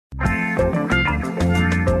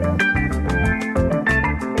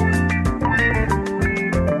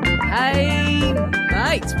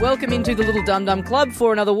welcome into the Little Dum Dum Club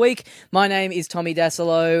for another week. My name is Tommy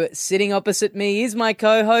Dasilo. Sitting opposite me is my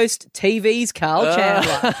co-host, TV's Carl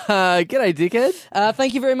Chandler. G'day, dickhead.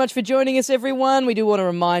 Thank you very much for joining us, everyone. We do want to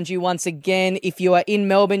remind you once again, if you are in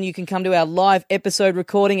Melbourne, you can come to our live episode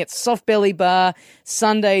recording at Soft Belly Bar,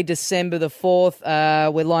 Sunday, December the 4th.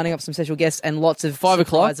 We're lining up some special guests and lots of 5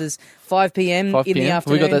 o'clock? surprises. 5 p.m. 5 in the p.m.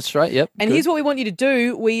 afternoon. We got that straight, yep. And good. here's what we want you to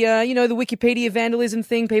do. We, the Wikipedia vandalism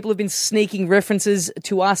thing, people have been sneaking references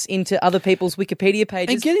to us into other people's Wikipedia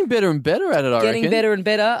pages. And getting better and better at it, I Getting reckon. better and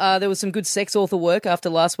better. There was some good sex author work after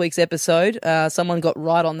last week's episode. Someone got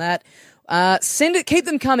right on that. Send it, keep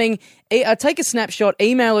them coming. Take a snapshot,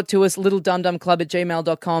 email it to us,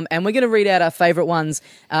 littledumdumclub@gmail.com, and we're going to read out our favourite ones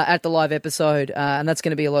at the live episode, and that's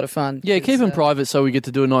going to be a lot of fun. Yeah, keep them private so we get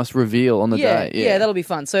to do a nice reveal on the day. Yeah, that'll be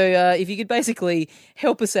fun. So if you could basically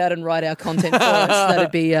help us out and write our content for us,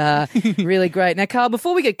 that'd be really great. Now, Carl,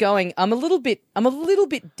 before we get going, I'm a little bit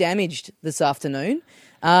damaged this afternoon.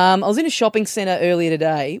 I was in a shopping centre earlier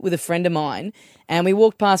today with a friend of mine, and we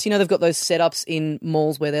walked past, they've got those setups in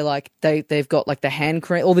malls where they're like, they've got like the hand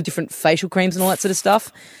cream, all the different facial creams and all that sort of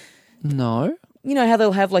stuff. No. You know how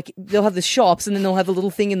they'll have the shops, and then they'll have the little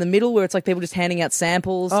thing in the middle where it's like people just handing out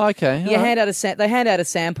samples. Oh, okay. They hand out a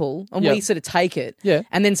sample, and Yep. we sort of take it. Yeah.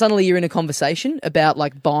 And then suddenly you're in a conversation about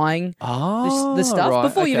like buying the stuff right,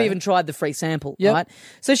 before you've okay. even tried the free sample, Yep. right?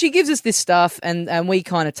 So she gives us this stuff, and we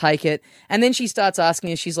kind of take it, and then she starts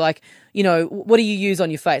asking us. She's like, what do you use on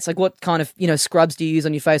your face? Like, what kind of scrubs do you use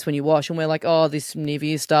on your face when you wash? And we're like, oh, this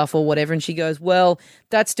Nivea stuff or whatever. And she goes, well,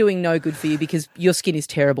 that's doing no good for you because your skin is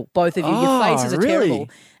terrible. Both of you, your faces are really? terrible.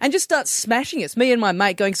 And just start smashing us. Me and my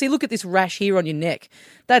mate going, see, look at this rash here on your neck.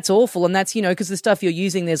 That's awful. And that's, because the stuff you're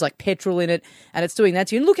using, there's like petrol in it, and it's doing that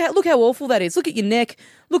to you. And look how awful that is. Look at your neck.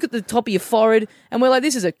 Look at the top of your forehead. And we're like,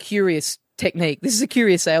 this is a curious technique. This is a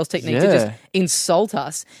curious sales technique to just insult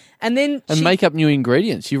us. And then make up new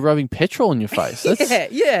ingredients. You're rubbing petrol on your face. That's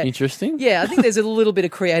yeah. interesting. Yeah, I think there's a little bit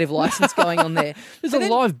of creative license going on there. There's a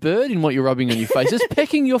live bird in what you're rubbing on your face. It's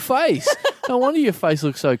pecking your face. No wonder your face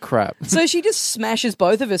looks so crap. So she just smashes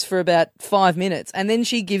both of us for about 5 minutes, and then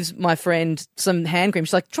she gives my friend some hand cream.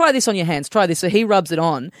 She's like, try this on your hands, try this. So he rubs it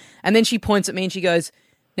on, and then she points at me and she goes,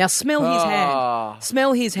 now smell his hand.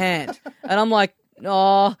 Smell his hand. And I'm like,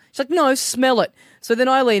 oh. She's like, no, smell it. So then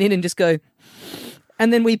I lean in and just go,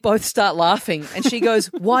 and then we both start laughing. And she goes,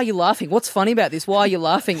 why are you laughing? What's funny about this? Why are you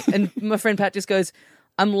laughing? And my friend Pat just goes,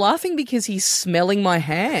 I'm laughing because he's smelling my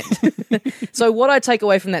hand. So what I take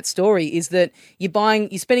away from that story is that you're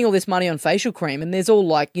spending all this money on facial cream, and there's all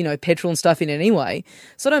like, petrol and stuff in it anyway.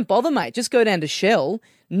 So don't bother, mate. Just go down to Shell,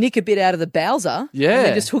 nick a bit out of the Bowser, and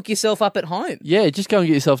then just hook yourself up at home. Yeah, just go and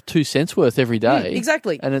get yourself 2 cents worth every day.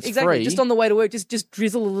 Exactly. And it's free. Just on the way to work, just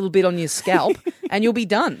drizzle a little bit on your scalp and you'll be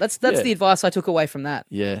done. That's the advice I took away from that.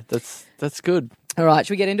 Yeah, that's good. All right,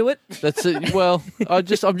 should we get into it? That's it. Well, I'm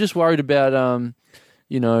just worried about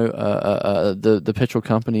the petrol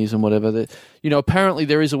companies and whatever. That apparently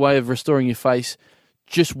there is a way of restoring your face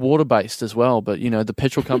just water-based as well, but the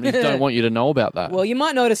petrol companies don't want you to know about that. Well, you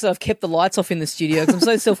might notice that I've kept the lights off in the studio because I'm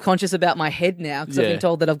so self-conscious about my head now because I've been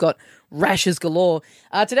told that I've got rashes galore.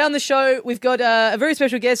 Today on the show, we've got a very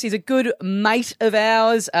special guest. He's a good mate of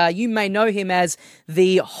ours. You may know him as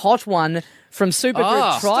the hot one from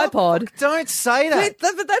Supergroup Tripod. Don't say that.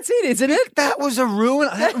 But that's it, isn't it? That was a ruin.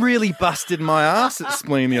 That really busted my ass at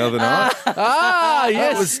Spleen the other night. yes.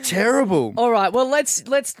 That was terrible. All right, well, let's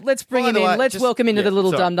bring By him the in. way, Let's welcome into the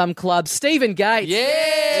Little Dum Dum Club, Stephen Gates.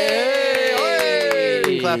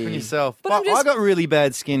 Clapping yourself. But I got really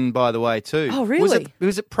bad skin, by the way, too. Oh, really?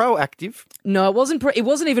 Was it proactive? No, it wasn't. It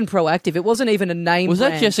wasn't even proactive. It wasn't even a name. Was that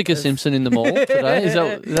brand Jessica of- Simpson in the mall today? Is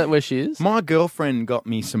that where she is? My girlfriend got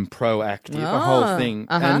me some proactive, a whole thing.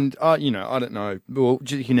 And, I don't know. Well,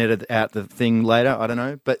 you can edit out the thing later. I don't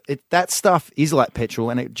know. But that stuff is like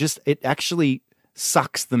petrol, and it actually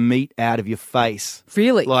sucks the meat out of your face.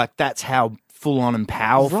 Really? Like, that's how full on and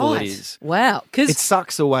powerful it is. Wow. It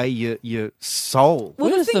sucks away your soul.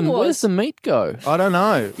 Well, Where does the meat go? I don't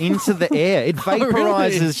know. Into the air. It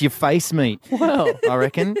vaporizes your face meat. Wow. I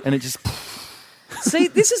reckon. And it just... See,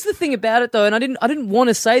 this is the thing about it, though, and I didn't want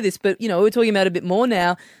to say this, but we're talking about it a bit more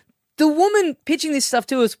now. The woman pitching this stuff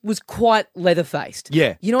to us was quite leather-faced.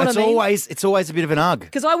 Yeah. You know what I mean? It's always a bit of an ugh.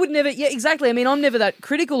 Because I would never... Yeah, exactly. I mean, I'm never that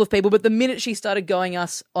critical of people, but the minute she started going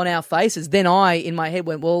us on our faces, then I, in my head,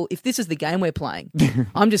 went, well, if this is the game we're playing,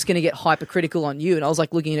 I'm just going to get hypercritical on you. And I was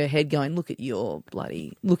like looking at her head going, look at your...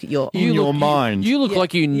 mind. You look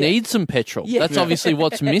like you need some petrol. Yeah. That's obviously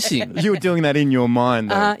what's missing. You were doing that in your mind,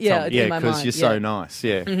 though. Yeah, Tom. I did in my because mind, you're so nice.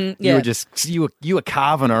 Yeah. yeah. You were just you were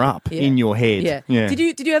carving her up in your head. Yeah. Did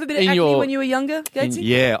you have a bit of acne your- when you were younger, Gatesy?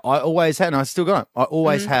 Yeah, I always had, and I still got it. I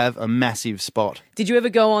always Mm-hmm. have a massive spot. Did you ever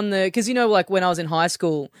go on the? Because like when I was in high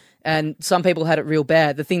school, and some people had it real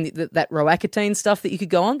bad. The thing that Roaccutane stuff that you could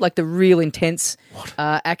go on, like the real intense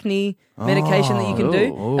acne medication that you can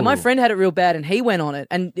do. Oh. And my friend had it real bad, and he went on it.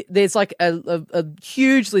 And there's like a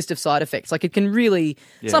huge list of side effects. Like it can really.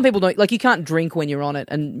 Some people don't like. You can't drink when you're on it,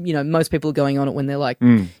 and most people are going on it when they're like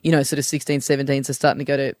sort of 16, 17, so starting to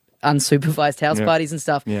go to unsupervised house parties and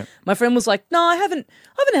stuff. Yeah. My friend was like, "No, I haven't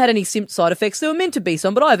had any side effects. There were meant to be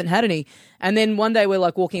some, but I haven't had any." And then one day we're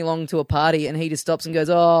like walking along to a party, and he just stops and goes,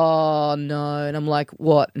 "Oh no!" And I'm like,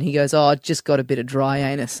 "What?" And he goes, "Oh, I just got a bit of dry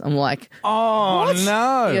anus." I'm like, Oh,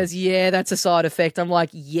 no. He goes, "Yeah, that's a side effect." I'm like,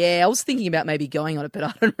 "Yeah, I was thinking about maybe going on it, but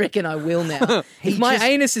I don't reckon I will now. If my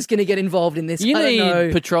anus is going to get involved in this, You I don't need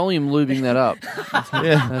know." petroleum lubing that up.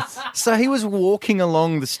 Yeah. So he was walking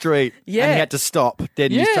along the street and he Yeah. had to stop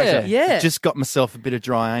dead in his tracks. Yeah. Yeah. Just got myself a bit of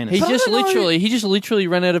dry anus. He But I just don't know. literally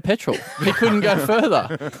ran out of petrol. He couldn't go further.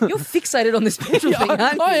 You're fixated on this petrol thing,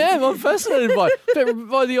 aren't you? I am. I'm fascinated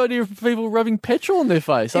by the idea of people rubbing petrol on their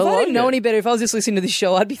face. If I like didn't know it. any better, if I was just listening to this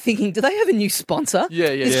show, I'd be thinking, do they have a new sponsor? Yeah.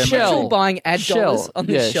 Is Shell Petrol buying ad dollars on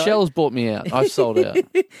this show? Shell's bought me out. I've sold out.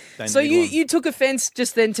 They So need you, one. you took offence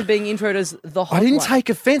just then to being introed as the hot I didn't one. take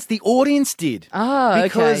offence. The audience did. okay.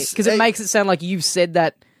 because Because it they- makes it sound like you've said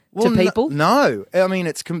that to Well, people. No. I mean,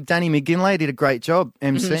 it's Danny McGinley did a great job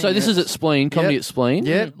emceeing. So this is at Spleen, comedy Yep. at Spleen.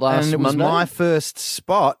 Yeah, last and it was Monday. my first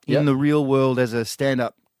spot Yep. in the real world as a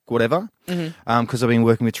stand-up whatever, because I've been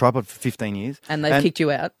working with Tripod for 15 years. And they've kicked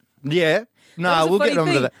you out. Yeah. That No, was a we'll funny get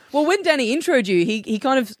onto thing. that. Well, when Danny introed you, he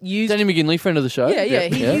kind of used... Danny McGinley, friend of the show. Yeah.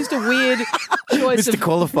 He used a weird choice Mr. of...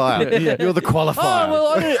 Qualifier. You're the qualifier. Oh,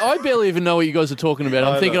 well, I barely even know what you guys are talking about.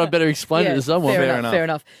 I'm thinking I'd better explain it to someone. Fair Fair enough. enough. Fair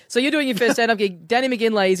enough. So you're doing your first stand-up gig. Danny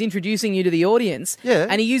McGinley is introducing you to the audience. Yeah.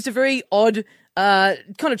 And he used a very odd kind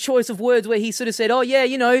of choice of words where he sort of said, "Oh yeah,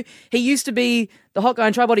 he used to be the hot guy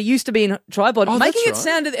in Tripod. He used to be in Tripod," Oh, making it that's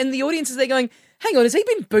right. sound, and the audience is there going, "Hang on, has he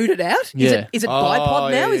been booted out? Yeah. Is it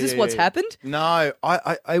bipod now? Is this what's happened?" No,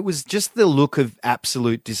 I it was just the look of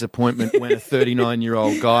absolute disappointment when a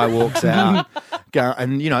 39-year-old guy walks out.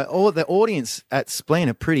 And, all the audience at Spleen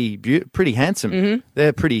are pretty handsome.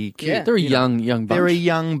 They're pretty cute. Yeah. They're a young bunch. They're a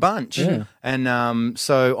young bunch. Yeah. And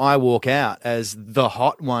so I walk out as the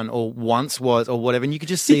hot one, or once was, or whatever, and you could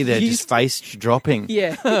just see their just face dropping.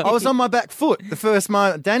 Yeah. I was on my back foot the first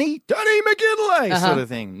moment. Danny McGinley sort of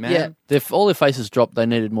thing, man. Yeah. All their faces dropped. They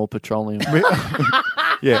needed more petroleum.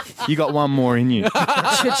 Yeah, you got one more in you.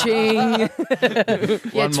 Cha-ching.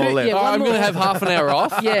 One more left. one I'm more. going to have half an hour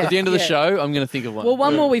off. Yeah, At the end of the yeah. show, I'm going to think of one. Well,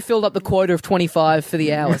 one more, we filled up the quota of 25 for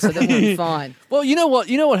the hour, so that will be fine. Well, you know what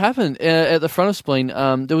happened at the front of Spleen?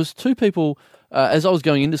 There was two people. As I was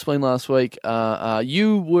going into Spleen last week,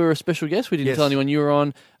 you were a special guest. We didn't Yes. tell anyone you were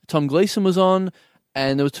on. Tom Gleeson was on,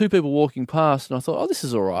 and there were two people walking past, and I thought, oh, this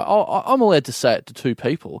is all right. I'm allowed to say it to two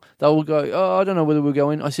people. They will go, oh, I don't know whether we'll go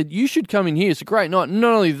in. I said, you should come in here. It's a great night.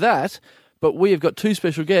 Not only that, but we have got two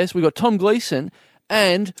special guests. We've got Tom Gleeson,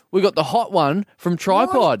 and we've got the hot one from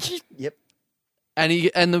Tripod. Yep.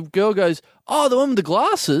 And the girl goes, oh, the one with the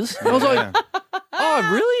glasses. And I was like, oh,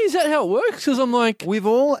 really? Is that how it works? Because I'm like, We've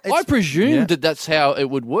all. I presumed yeah. that that's how it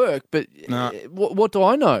would work, but No. what do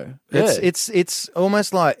I know? It's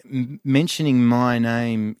almost like mentioning my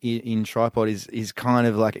name in Tripod is kind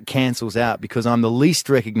of like it cancels out because I'm the least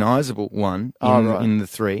recognisable one right. in the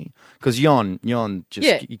three. Because Yon just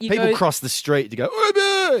Yeah, you people go- cross the street to go,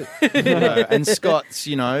 "Oi, mate!" And Scott's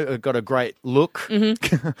got a great look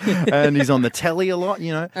and he's on the telly a lot,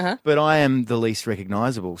 But I am the least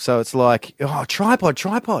recognisable, so it's like, oh,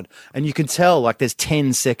 Tripod, and you can tell like there's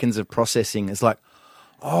 10 seconds of processing. It's like,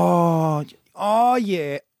 oh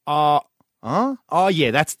yeah, oh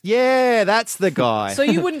yeah, that's the guy. So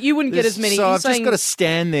you wouldn't get as many. So you're I've just saying got to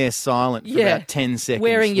stand there silent for about 10 seconds.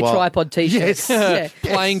 wearing your while- Tripod t-shirt. Yes. Yeah.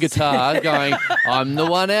 Playing guitar, going, I'm the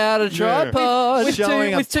one out of Tripod. With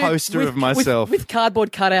showing a poster of myself. with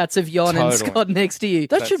cardboard cutouts of Yon and Totally. Scott next to you.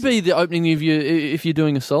 That should be the opening of your. If you're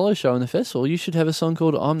doing a solo show in the festival, you should have a song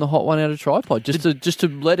called "I'm the Hot One Out of Tripod," just to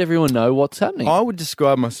let everyone know what's happening. I would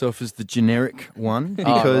describe myself as the generic one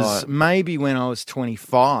because right. maybe when I was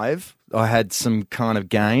 25, I had some kind of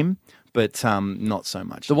game. but not so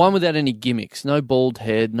much. The one without any gimmicks, no bald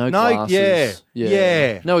head, no glasses.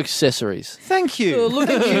 yeah. No accessories. Thank you. Oh, look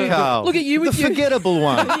at you. Carl. Look at you with the your- forgettable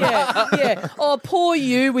one. Yeah. Oh, poor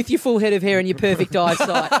you with your full head of hair and your perfect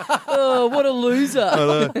eyesight. Oh, what a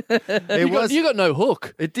loser. You got no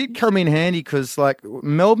hook. It did come in handy because, like,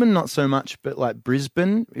 Melbourne, not so much, but like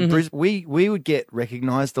Brisbane, we would get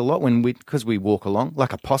recognised a lot because we walk along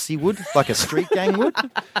like a posse would, like a street gang would.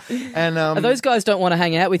 And Those guys don't want to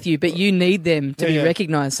hang out with you, but you need them to be Yeah.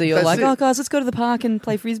 recognised. So you're That's like, it. oh, guys, let's go to the park and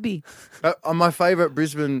play frisbee. on my favourite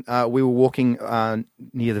Brisbane, we were walking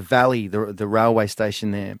near the Valley, the railway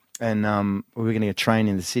station there. And we were getting a train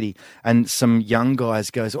in the city, and some young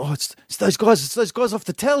guys goes, "Oh, it's those guys! It's those guys off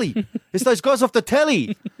the telly! It's those guys off the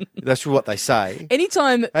telly!" That's what they say.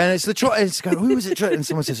 Anytime And it's the it's going, who is it? And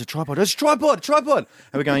someone says a tripod. It's a tripod. And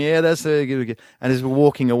we're going, yeah, that's a good. And as we're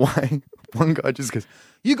walking away, one guy just goes,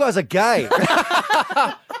 "You guys are gay."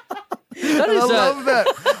 That And is I love that.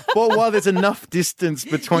 Well, while there's enough distance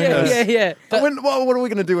between us. yeah. What are we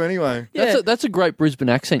going to do anyway? Yeah. That's a great Brisbane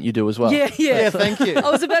accent you do as well. Yeah. Yeah, thank you. I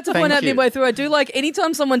was about to point Thank out you. midway through, I do like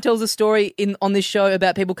anytime someone tells a story on this show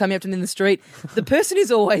about people coming up to them in the street, the person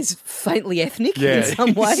is always faintly ethnic Yeah, in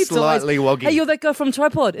some way. It's slightly always, woggy. Hey, you're that guy from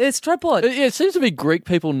Tripod. It's Tripod. Yeah, it seems to be Greek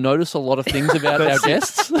people notice a lot of things about our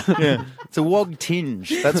guests. Yeah, it's a wog tinge.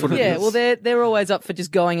 That's what it is. Yeah, well, they're always up for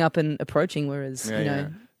just going up and approaching, whereas, Yeah.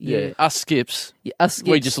 Yeah, us skips. us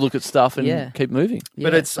We kids- just look at stuff and Yeah. keep moving.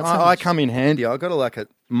 But yeah, it's not so I much. come in handy. I got to like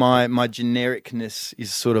my genericness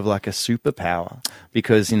is sort of like a superpower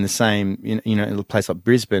because in the same in a place like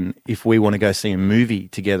Brisbane, if we want to go see a movie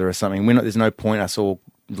together or something, there's no point us all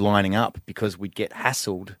lining up because we'd get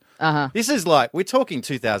hassled. Uh-huh. This is like we're talking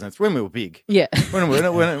 2003 when we were big. Yeah. when we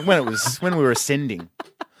were ascending.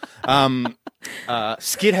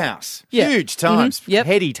 Skid House, Yeah. huge times, Yep.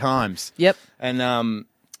 heady times. Yep. And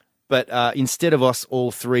but instead of us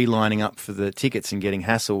all three lining up for the tickets and getting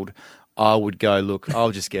hassled, I would go, look,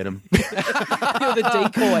 I'll just get them. You're the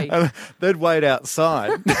decoy. They'd wait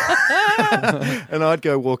outside, and I'd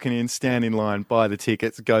go walking in, stand in line, buy the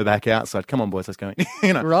tickets, go back outside. Come on, boys, let's go.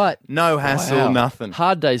 Right. No hassle, Wow. nothing.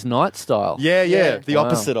 Hard Day's Night style. Yeah, the Wow.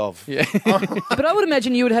 opposite of. Yeah. But I would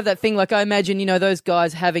imagine you would have that thing, like I imagine, those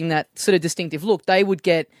guys having that sort of distinctive look, they would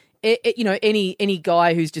get, any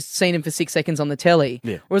guy who's just seen him for 6 seconds on the telly.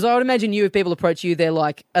 Yeah. Whereas I would imagine if people approach you, are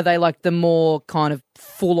they like the more kind of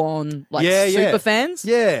full-on, like super fans?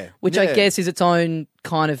 Yeah, Which I guess is its own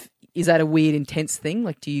kind of, is that a weird, intense thing?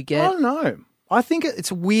 Like, do you I get... don't know. I think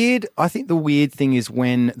it's weird. I think the weird thing is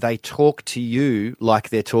when they talk to you like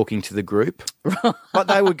they're talking to the group. But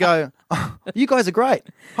they would go, oh, "You guys are great.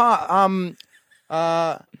 Hi,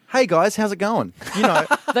 hey guys, how's it going?"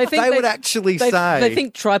 They think would actually they, say, They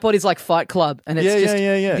think Tripod is like Fight Club, and it's Yeah, just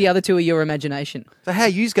yeah. the other two are your imagination. "So how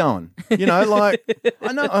you's going?" Like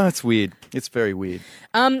I know. Oh, it's weird. It's very weird.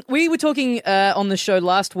 We were talking on the show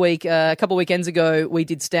last week, a couple of weekends ago, we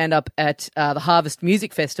did stand up at the Harvest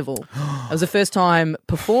Music Festival. It was the first time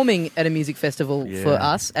performing at a music festival for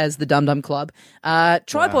us as the Dum Dum Club.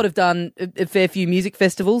 Tripod have done a fair few music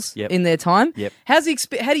festivals Yep. in their time. Yep. How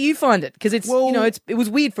do you find it? Because it's, Well- it was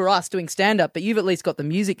weird for us doing stand up, but you've at least got the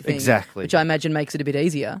music thing. Exactly. Which I imagine makes it a bit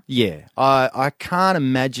easier. Yeah, I can't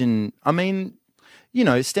imagine. I mean,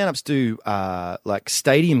 stand-ups do like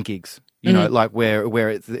stadium gigs. Like where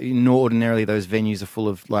it's, ordinarily those venues are full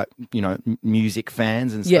of like music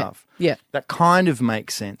fans and Yeah. stuff. Yeah. That kind of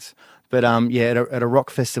makes sense. But at a rock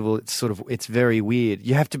festival, it's very weird.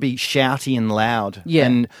 You have to be shouty and loud. Yeah.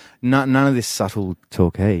 and none of this subtle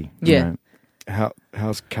talk. Hey, Yeah.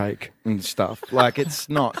 how's cake and stuff? Like it's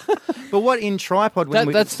not. But what in Tripod?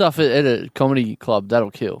 When That stuff at a comedy club,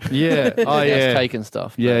 that'll kill. yeah, oh That's yeah, cake and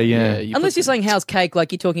stuff. Yeah, But, yeah. you Unless put you're saying how's cake,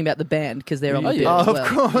 like you're talking about the band because they're on the Oh, bill yeah. as Oh, well,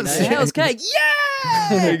 of course, you know? yeah. How's cake?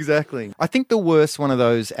 Yeah. exactly. I think the worst one of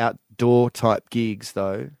those outdoor type gigs,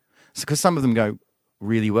 though, because some of them go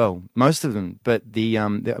really well, most of them. But the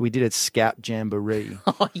we did at Scout Jamboree,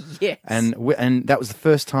 Oh yes. and that was the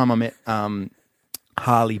first time I met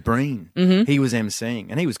Harley Breen. Mm-hmm. He was emceeing,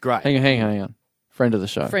 and he was great. hang on. Friend of the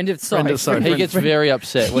show. friend of Friend of sorry. He gets very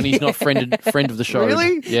upset when he's not friend of the show.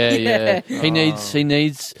 Really? Yeah. He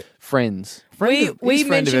needs friends. Friend of, he's friend of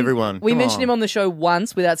mentioned- everyone. We Come mentioned on. him on the show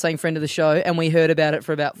once without saying friend of the show, and we heard about it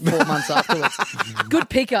for about 4 months afterwards. Good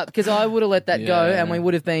pickup, because I would have let that go, Yeah. and we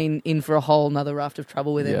would have been in for a whole nother raft of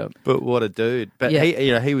trouble with him. Yeah. But what a dude! But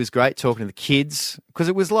Yeah. he was great talking to the kids because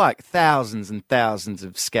it was like thousands and thousands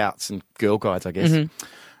of scouts and girl guides, I guess. Mm-hmm.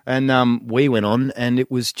 And we went on, and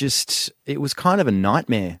it was kind of a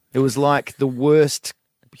nightmare. It was like the worst,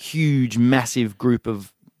 huge, massive group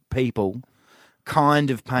of people, kind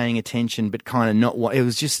of paying attention, but kind of not. It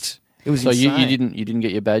was just It was So insane. you didn't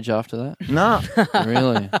get your badge after that? No,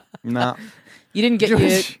 Really? no. You didn't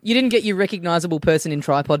get your recognisable person in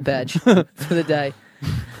tripod badge for the day.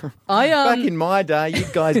 Back in my day, you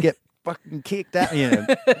guys get fucking kicked out. Yeah,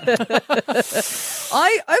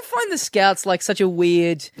 I find the Scouts like such a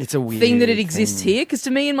weird it's a weird thing that it exists thing. here, because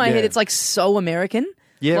to me in my head Yeah. it's like so American.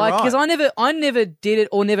 Yeah, like right. because I never did it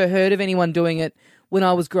or never heard of anyone doing it when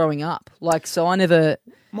I was growing up. Like so I never.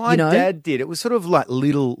 My you know? dad did. It was sort of like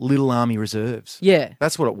little army reserves. Yeah.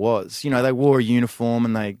 That's what it was. You know, they wore a uniform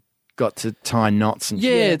and they got to tie knots and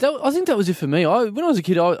Yeah, I think that was it for me. When I was a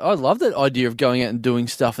kid, I loved that idea of going out and doing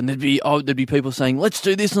stuff, and there'd be people saying, "Let's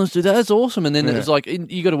do this and let's do that." That's awesome. And then it was like,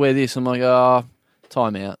 "You got to wear this." I'm like,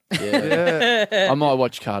 time out. Yeah, I might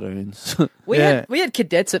watch cartoons. We had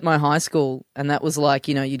cadets at my high school, and that was like,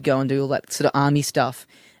 you know, you'd go and do all that sort of army stuff.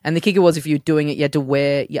 And the kicker was, if you were doing it, you had to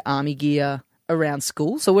wear your army gear around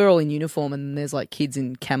school. So we're all in uniform, and there's like kids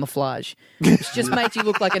in camouflage, which just makes you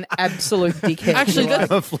look like an absolute dickhead. Actually,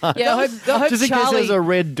 Like, yeah, I hope Just in case Charlie. there's a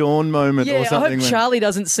Red Dawn moment Yeah, or I something. hope when- Charlie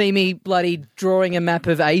doesn't see me bloody drawing a map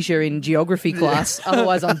of Asia in geography class.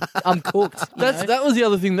 Otherwise, I'm cooked. you know? That was the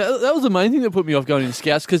other thing. That was the main thing that put me off going in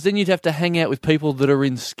Scouts, because then you'd have to hang out with people that are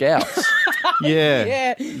in Scouts. yeah.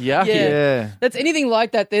 yeah. Yucky. Yeah. That's anything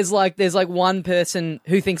like that. There's like one person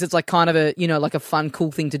who thinks it's like kind of a, you know, like a fun,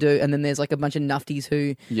 cool thing to do, and then there's like a bunch of nufties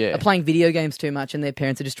who Yeah. are playing video games too much, and their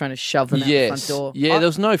parents are just trying to shove them out the front door. Yeah, there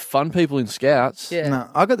was no fun people in Scouts. Yeah. No,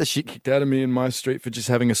 I got the shit kicked out of me in my street for just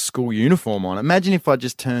having a school uniform on. Imagine if I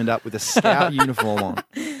just turned up with a scout uniform on.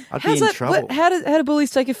 I'd be in trouble. How do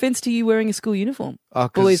bullies take offence to you wearing a school uniform? Oh,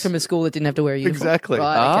 'cause- Bullies from a school that didn't have to wear a uniform. Exactly.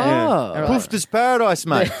 Right, okay. Ah. All right. Poof, there's paradise,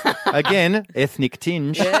 mate. Again, ethnic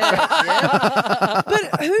tinge.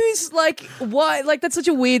 But who's like, why? Like, that's such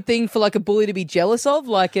a weird thing for like a bully to be jealous of.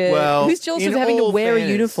 Like, who's jealous of in having to all wear a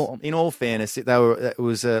fairness- uniform? In all fairness, it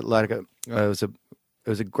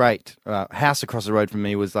was a great house across the road from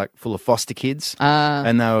me was like full of foster kids,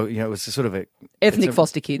 and they were, it was a sort of a Ethnic it's a-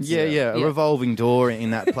 foster kids. Yeah, a revolving door in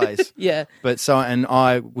that place. Yeah. But and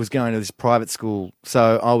I was going to this private school,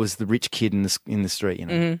 so I was the rich kid in the street, you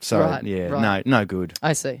know. So Right, yeah, right. no good.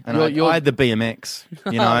 I see. And You're- I had the BMX,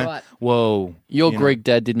 you know. Right. Whoa, Your you know. Greek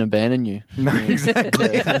dad didn't abandon you. No,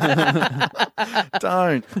 exactly.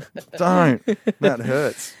 Don't. That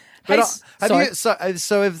hurts. Hey, But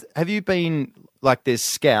sorry. have you been like there's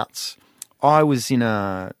scouts? I was in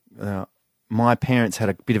my parents had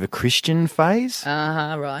a bit of a Christian phase,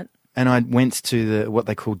 Right. and I went to what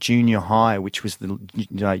they call junior high, which was the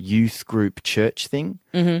youth group church thing,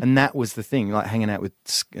 and that was the thing, like hanging out with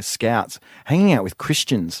scouts, hanging out with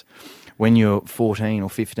Christians when you're 14 or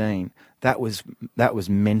 15. That was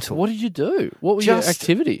mental. What did you do? What were your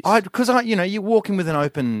activities? Because you walk in with an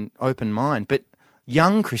open mind, but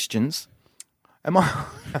young Christians. Am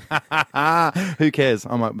I? Who cares?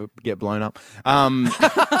 I might get blown up.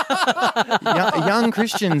 Young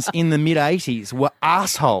Christians in the mid-80s were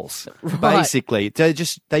assholes. Basically, they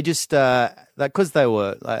just because they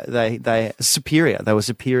were they superior. They were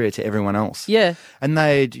superior to everyone else. Yeah. and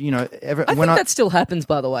they'd I think that still happens,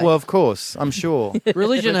 by the way. well, of course, I'm sure.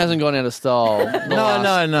 Religion hasn't gone out of style. No,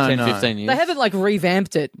 10, no. 15 years. they haven't like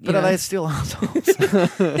revamped it. But are they still assholes?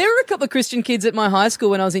 There were a couple of Christian kids at my high school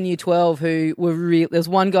when I was in year 12 who were there was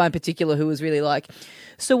one guy in particular who was really like,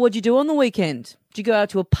 so what'd you do on the weekend? Did you go out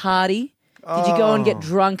to a party? Did you go and get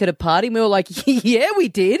drunk at a party? And we were like, yeah, we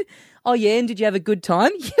did. Oh, yeah, and did you have a good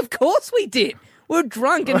time? Yeah, of course we did. We were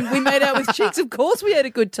drunk and we made out with chicks. Of course we had a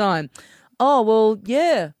good time. Oh, well,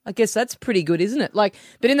 yeah, I guess that's pretty good, isn't it? Like,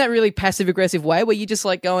 but in that really passive-aggressive way where you're just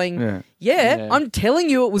like going, yeah, I'm telling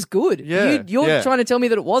you it was good. Yeah, You're yeah. trying to tell me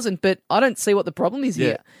that it wasn't, but I don't see what the problem is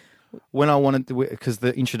here. When I wanted to, because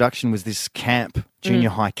the introduction was this camp, junior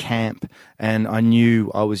high camp, and I knew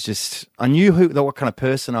what kind of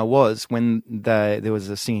person I was when there was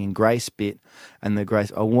a singing grace bit, and the grace,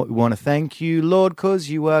 we want to thank you, Lord, because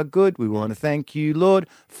you are good. We want to thank you, Lord,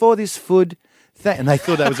 for this food. And they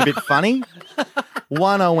thought that was a bit funny.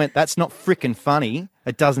 I went, that's not frickin' funny.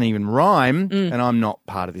 It doesn't even rhyme, and I'm not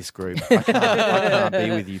part of this group. I can't be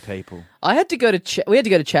with you people. I had to go to we had to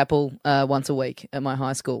go to chapel once a week at my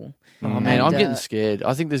high school. Oh, man, And, I'm getting scared.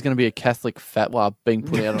 I think there's going to be a Catholic fatwa being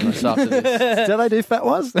put out on us after this. Do they do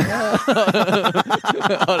fatwas?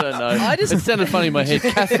 I don't know. It sounded funny in my head.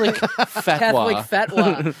 Catholic fatwa. Catholic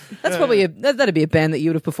fatwa. That's probably that'd be a band that you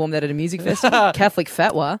would have performed that at a music festival. Catholic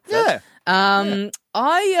fatwa. Yeah.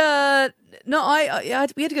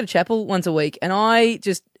 We had to go to chapel once a week, and I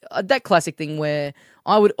just that classic thing where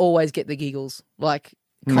I would always get the giggles. Like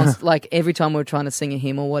like every time we were trying to sing a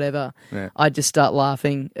hymn or whatever, I'd just start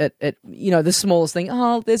laughing at the smallest thing.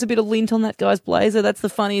 Oh, there's a bit of lint on that guy's blazer. That's the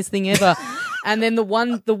funniest thing ever. And then the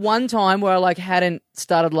one time where I like hadn't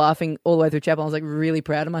started laughing all the way through chapel, I was like really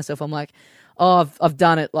proud of myself. I'm like, oh, I've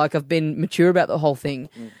done it. Like I've been mature about the whole thing.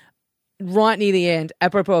 Right near the end,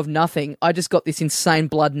 apropos of nothing, I just got this insane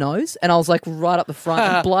blood nose, and I was like right up the front,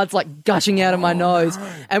 and blood's like gushing out of my nose,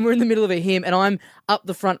 and we're in the middle of a hymn, and I'm up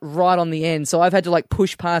the front right on the end, so I've had to like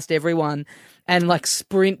push past everyone and like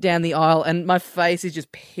sprint down the aisle, and my face is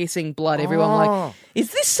just pissing blood everywhere. I'm like,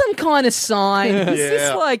 is this some kind of sign? Is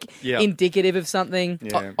this like indicative of something?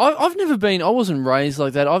 Yeah. I've never been. I wasn't raised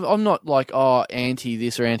like that. I'm not like anti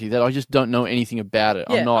this or anti that. I just don't know anything about it.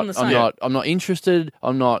 Yeah, I'm not interested.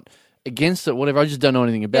 I'm not against it, whatever. I just don't know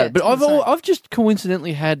anything about it. But I've just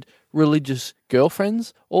coincidentally had religious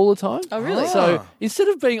girlfriends all the time. Oh, really? So instead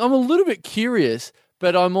of being, I'm a little bit curious,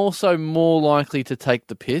 but I'm also more likely to take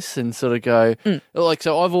the piss and sort of go, like,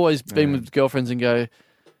 so I've always been with girlfriends and go,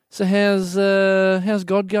 so how's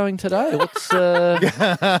God going today? What's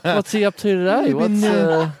he up to today? What's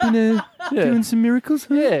doing some miracles?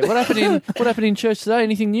 Huh? Yeah, what happened in church today?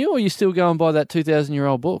 Anything new, or are you still going by that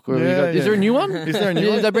 2,000-year-old book? Or is there a new one? Is there a new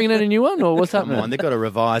one? Are they bringing out a new one, or what's happening? Come on, they've got to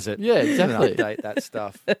revise it. Yeah, exactly. Update that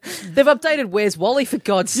stuff. They've updated Where's Wally, for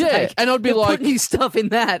God's sake. And I'd be like, put new stuff in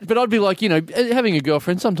that. But I'd be like, having a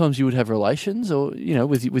girlfriend. Sometimes you would have relations, or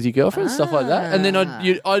with your girlfriend, stuff like that. And then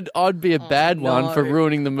I'd be a bad one for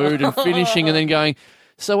ruining the mood and finishing, and then going,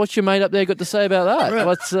 so what's your mate up there got to say about that? Right.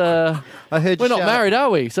 What's I heard we're not married, are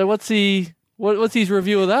we? So what's his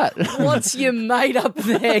review of that? What's your mate up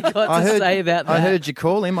there got to say about that? I heard you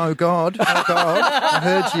call him, oh God, I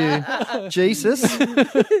heard you, Jesus.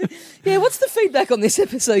 Yeah, what's the feedback on this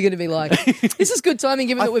episode going to be like? This is good timing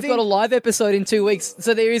given that we've got a live episode in 2 weeks,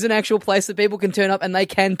 so there is an actual place that people can turn up and they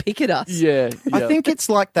can pick at us. Yeah. I think it's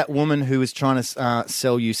like that woman who was trying to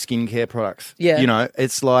sell you skincare products. Yeah.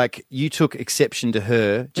 It's like you took exception to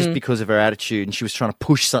her just because of her attitude, and she was trying to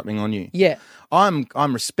push something on you. Yeah. I'm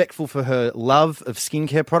respectful for her love of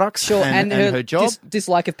skincare products, sure, and her job.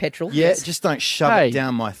 Dislike of petrol. Yeah, yes. just don't shove it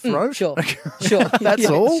down my throat. Sure. That's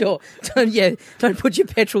all. Sure. Don't put your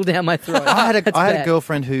petrol down my throat. I had a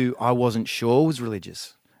girlfriend who I wasn't sure was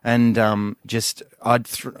religious, and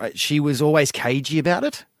she was always cagey about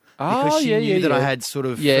it because she knew that I had sort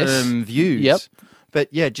of firm views. Yep. But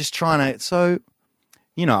yeah, just trying to. So,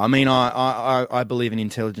 I mean, I believe in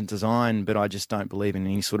intelligent design, but I just don't believe in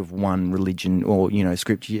any sort of one religion or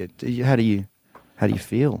scripture. How do you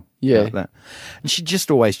feel about that? And she just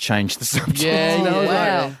always changed the subject.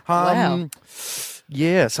 Yeah. Wow.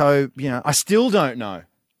 Yeah. So I still don't know.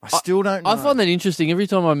 I find that interesting. Every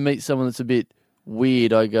time I meet someone that's a bit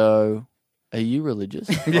weird, I go, "Are you religious?"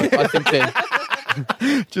 Like, I think they're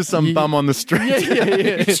just some bum on the street.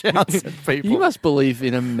 Yeah. Shouts at people. You must believe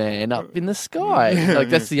in a man up in the sky. Like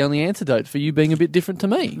that's the only antidote for you being a bit different to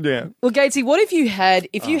me. Yeah. Well, Gatesy, what if you had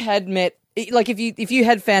met, like if you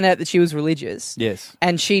had found out that she was religious, Yes.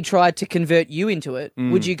 and she tried to convert you into it,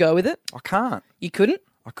 would you go with it? I can't. You couldn't?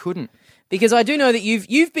 I couldn't. Because I do know that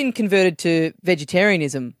you've been converted to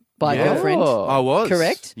vegetarianism by a girlfriend. I was.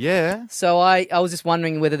 Correct? Yeah. So I was just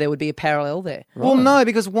wondering whether there would be a parallel there. Well, no,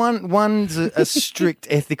 because one's a strict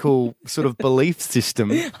ethical sort of belief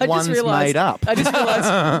system. One's made up. I just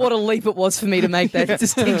realised what a leap it was for me to make that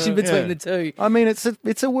distinction between the two. I mean, it's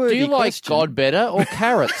a worthy Do you like question. God better or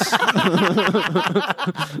carrots?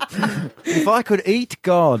 If I could eat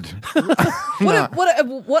God.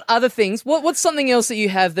 What other things? What's something else that you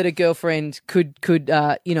have that a girlfriend could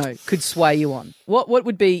sway you on? What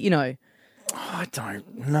would be, I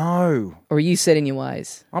don't know. or are you set in your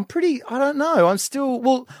ways? I don't know. I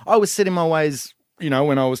was set in my ways,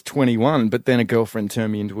 when I was 21, but then a girlfriend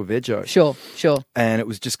turned me into a veggie. Sure. And it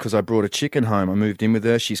was just because I brought a chicken home. I moved in with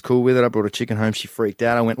her. She's cool with it. I brought a chicken home. She freaked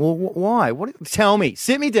out. I went, well, why? Tell me.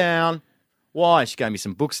 Sit me down. Why? She gave me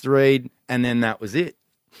some books to read, and then that was it.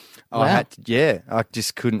 Wow. I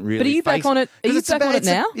just couldn't really. But are you back on it? Are you back on it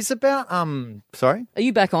now? It's about sorry. Are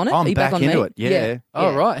you back on it? I'm are you back on into me? it. Yeah.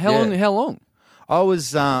 Oh, right. How long? I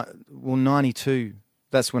was 92.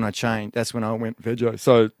 That's when I changed. That's when I went veggie.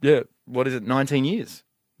 So yeah, what is it? 19 years.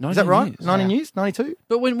 Is that right? 19 years? 92?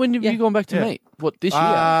 But when have you gone back to meet? What, this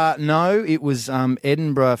year? No, it was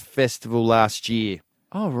Edinburgh Festival last year.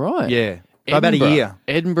 Oh, right. Yeah. About a year.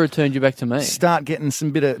 Edinburgh turned you back to me. Start getting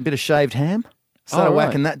some bit of shaved ham. Started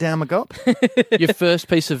whacking that down my gob. Your first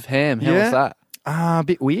piece of ham. How was that? A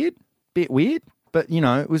bit weird, but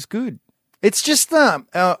it was good. It's just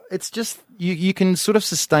you can sort of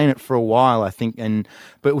sustain it for a while, I think,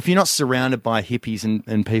 but if you're not surrounded by hippies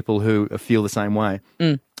and people who feel the same way,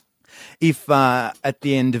 if at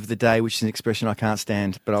the end of the day, which is an expression I can't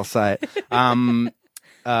stand, but I'll say it,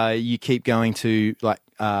 you keep going to like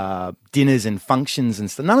dinners and functions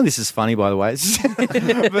and stuff. None of this is funny, by the way.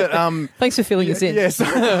 But Thanks for filling us in. yes.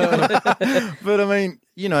 But I mean,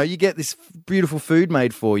 you know, you get this beautiful food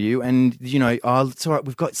made for you, and you know, oh, it's all right.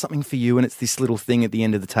 We've got something for you, and it's this little thing at the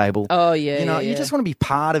end of the table. Oh yeah, you know, yeah. you just want to be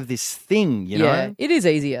part of this thing. You Yeah, know, it is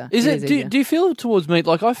easier. Is It it? easier. Do you feel towards meat?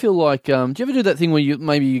 Like I feel like. Do you ever do that thing where you're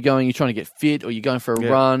trying to get fit, or you're going for a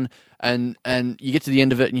run, and you get to the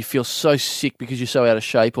end of it and you feel so sick because you're so out of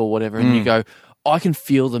shape or whatever, and you go, I can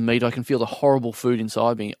feel the meat. I can feel the horrible food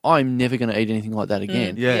inside me. I'm never going to eat anything like that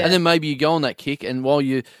again. Yeah. And then maybe you go on that kick, and while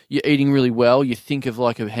you're eating really well, you think of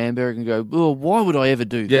like a hamburger and go, oh, why would I ever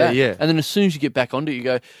do that? Yeah. And then as soon as you get back onto it, you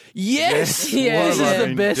go, yes, Yeah, this what have is I the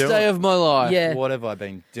been best doing? day of my life. Yeah. what have I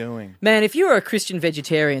been doing? Man, if you were a Christian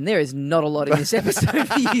vegetarian, there is not a lot in this episode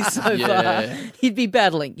for you so Yeah. far. You'd be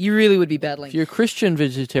battling. You really would be battling. If you're a Christian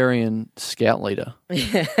vegetarian scout leader, I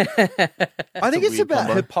think it's weird about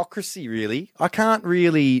combo. hypocrisy, really. I can't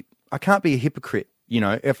be a hypocrite. You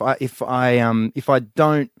know, if I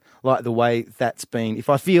don't like the way that's been, if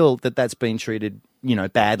I feel that that's been treated, you know,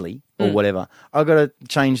 badly or whatever, I've got to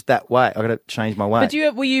change that way. I've got to change my way.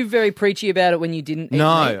 But were you very preachy about it when you didn't eat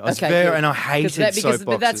No, meat? I was Okay, very, good. and I hated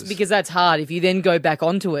but that's soapboxes. because that's hard. If you then go back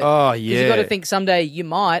onto it, Oh, 'cause yeah. you got to think someday you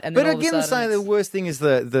might. And then But all again, of a sudden the it's- worst thing is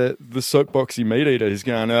the soapboxy meat eater who's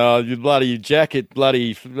going, oh, you bloody jacket,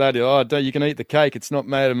 bloody, oh, don't, you can eat the cake. It's not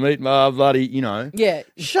made of meat, bloody, you know. yeah,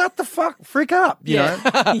 Shut the frick up, you know.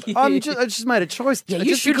 I just made a choice. Yeah, you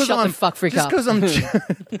just should because shut the I'm, frick just up. because I'm,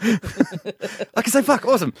 I can say fuck,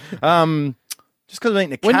 awesome. Just because I'm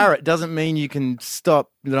eating a carrot doesn't mean you can stop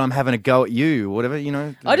that I'm having a go at you or whatever, you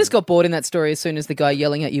know. I just got bored in that story as soon as the guy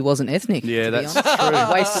yelling at you wasn't ethnic. Yeah, to be that's honest.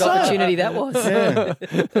 true. Wasted opportunity that was. Yeah.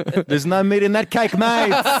 There's no meat in that cake,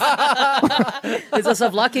 mate. There's a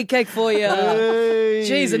souvlaki cake for you. Hey.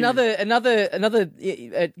 Jeez, another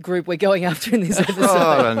group we're going after in this episode. Oh,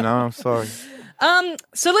 I don't know. I'm sorry.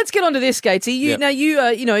 So let's get on to this, Gatesy. Yep. Now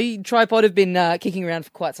you Tripod have been kicking around for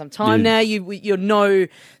quite some time now. You're no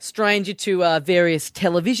stranger to various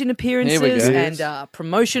television appearances Here we go. and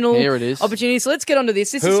promotional Here it is. opportunities. So let's get on to this.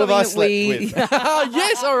 This Who is have something I that slept we. with? oh,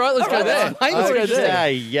 yes, all right, let's go there. Hey, Let's go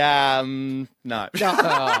there. No.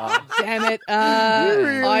 Damn it! You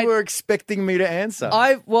really I were expecting me to answer.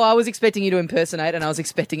 I was expecting you to impersonate, and I was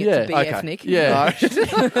expecting it to be okay. ethnic. Yeah.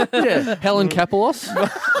 yeah. Helen Kapelos.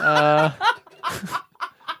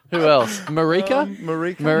 Who else? Marika?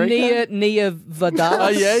 Marika. Nia Vidal. Oh,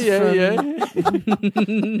 yeah.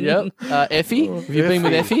 Yep. Effie. Have you been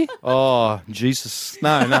with Effie? Oh, Jesus.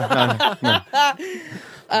 No.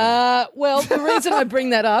 Well, the reason I bring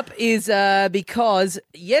that up is because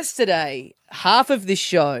yesterday, half of this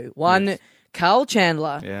show, Carl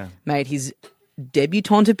Chandler Yeah. made his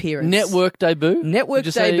debutante appearance. Network debut? Network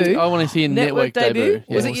Just say, debut. I want to see a network debut.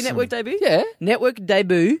 Was Yeah. it your network debut? Yeah. Network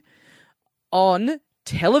debut on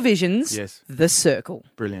television's Yes. The Circle.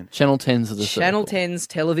 Brilliant. Channel 10's of the Channel Circle. 10's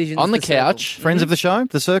television. On the couch. Friends of the show?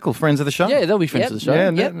 The Circle, friends of the show? Yeah, they'll be friends Yep. of the show. Yeah,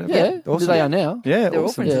 Yep. Yeah, awesome. they are now. Yeah, They're all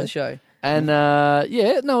awesome. friends of Yeah. the show. And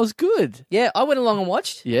it was good. Yeah, I went along and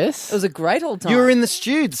watched. Yes. It was a great old time. You were in the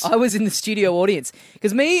studs. I was in the studio audience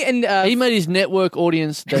because me and He made his network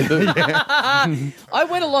audience debut. I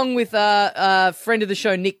went along with a friend of the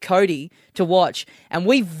show, Nick Cody, to watch, and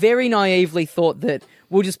we very naively thought that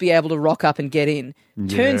we'll just be able to rock up and get in.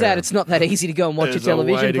 Turns out it's not that easy to go and watch a There's a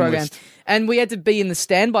television waiting program. list. And we had to be in the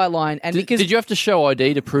standby line. And because Did you have to show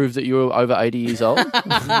ID to prove that you were over 80 years old?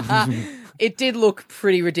 it did look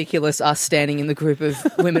pretty ridiculous, us standing in the group of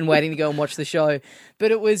women waiting to go and watch the show. But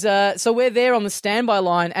it was so we're there on the standby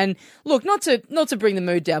line, and look, not to bring the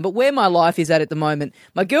mood down, but where my life is at the moment,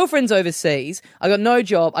 my girlfriend's overseas. I got no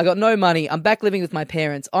job, I got no money. I'm back living with my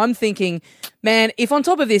parents. I'm thinking, man, if on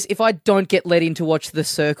top of this, if I don't get let in to watch The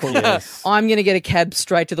Circle, I'm going to get a cab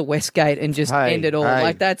straight to the Westgate and just Hey, end it all. hey.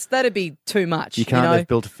 Like that'd be too much. You can't know? have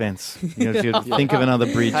built a fence. You know, think of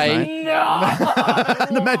another bridge, mate. Hey,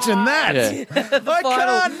 Imagine that. yeah. I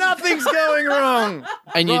can't. Nothing's going wrong.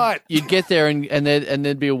 And you'd get there and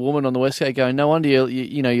there'd be a woman on the Westgate going, no wonder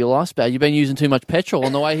your life's bad. You've been using too much petrol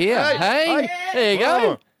on the way here. Hey, there you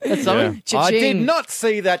go. That's something. I did Cha-ching. not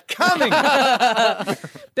see that coming.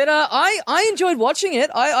 But I enjoyed watching it.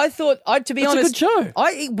 I thought, to be It's a honest, good show.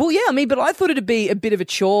 But I thought it'd be a bit of a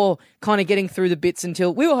chore, kind of getting through the bits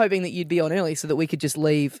until we were hoping that you'd be on early so that we could just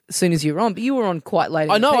leave as soon as you were on. But you were on quite late.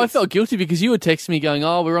 I know. I piece. felt guilty because you would text me going,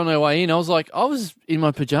 "Oh, we're on our way in." I was like, I was in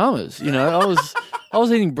my pajamas. You know, I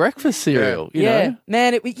was eating breakfast cereal. You know,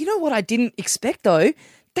 man. You know what I didn't expect though?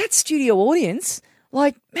 That studio audience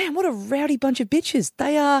Like, man, what a rowdy bunch of bitches.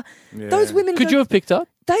 They are, those women. Could you have picked up?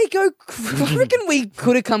 They go, I reckon we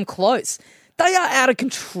could have come close. They are out of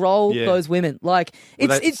control, those women. Like, They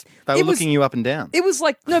were looking you up and down. It was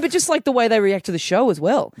like, no, but just like the way they react to the show as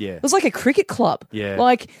well. Yeah. It was like a cricket club. Yeah.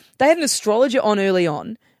 Like, they had an astrologer on early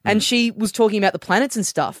on, and she was talking about the planets and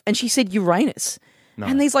stuff, and she said Uranus. No.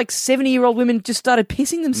 And these like 70-year-old women just started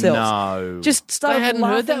pissing themselves. No. Just started They hadn't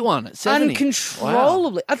heard that one at 70.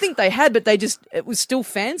 Uncontrollably. Wow. I think they had, but it was still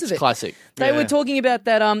fans of it. Classic. They were talking about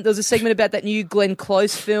that, there was a segment about that new Glenn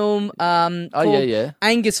Close film called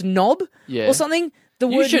Angus Knob or something.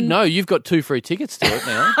 You should know. You've got 2 free tickets to it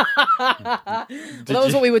now. That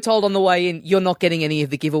was what we were told on the way in. You're not getting any of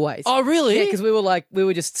the giveaways. Oh, really? Yeah, because we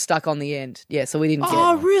were just stuck on the end. Yeah, so we didn't get it.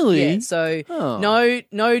 Oh, really? Yeah, so no,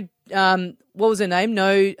 what was her name?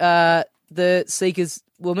 No, the Seekers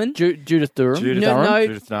woman. Judith Durham.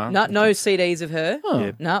 Judith Durham. No CDs of her.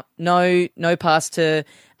 Oh. No pass to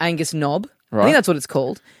Angus Knob. Right. I think that's what it's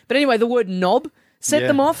called. But anyway, the word knob set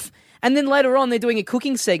them off. And then later on, they're doing a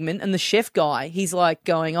cooking segment, and the chef guy, he's like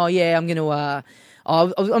going, "Oh yeah, I'm going to,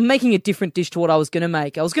 I'm making a different dish to what I was going to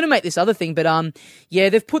make. I was going to make this other thing, but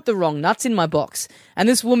they've put the wrong nuts in my box." And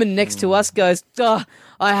this woman next to us goes, "Duh,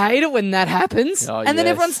 I hate it when that happens." And then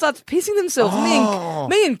everyone starts pissing themselves.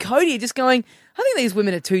 Me and Cody are just going, "I think these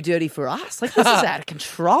women are too dirty for us. Like, this is out of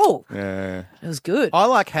control." Yeah. It was good. I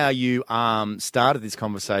like how you started this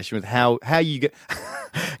conversation with how you get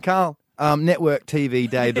Carl. Network TV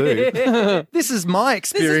debut. This is my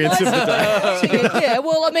experience of the day. Yeah,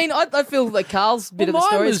 well, I mean, I feel like Carl's bit of the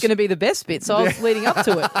story is going to be the best bit, so I was leading up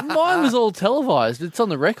to it. Mine was all televised. It's on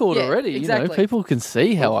the record already. Exactly. You know, people can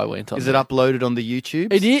see how I went on. Is it uploaded on the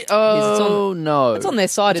YouTube? It is. Oh, no. It's on their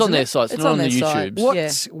site, It's on their site. It's not on the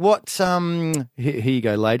YouTube. What? Here you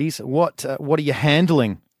go, ladies. What are you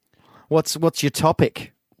handling? What's your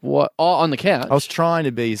topic? What? Oh, on the couch. I was trying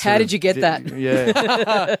to be. How did you get that?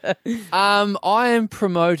 Yeah. I am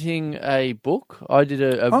promoting a book. I did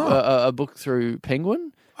a book through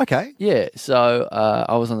Penguin. Okay. Yeah, so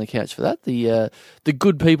I was on the couch for that. The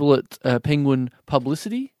good people at Penguin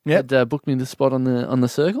Publicity had booked me the spot on the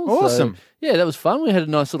Circle. Awesome. So, yeah, that was fun. We had a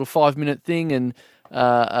nice little 5-minute thing, and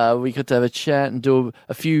we got to have a chat and do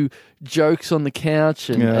a few jokes on the couch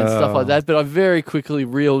and stuff like that. But I very quickly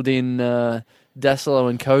reeled in Dassilo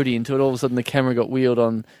and Cody into it. All of a sudden, the camera got wheeled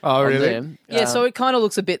on. Oh, really? Them. Yeah, so it kind of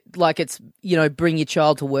looks a bit like it's, bring your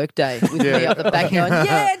child to work day with me up the back going,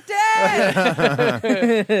 "Yeah,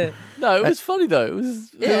 Dad!" No, it was funny though. It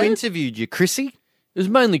was. Who interviewed you, Chrissy? It was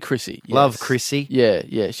mainly Chrissy. Yes. Love Chrissy.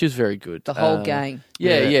 Yeah, she was very good. The whole gang.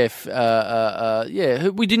 Yeah.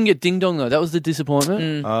 We didn't get Ding Dong though. That was the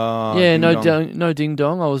disappointment. Oh, yeah, Ding no Ding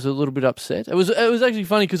Dong. I was a little bit upset. It was actually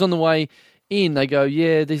funny because on the way in, they go,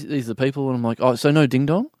 "Yeah, these are the people," and I'm like, "Oh, so no Ding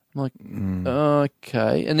Dong?" I'm like,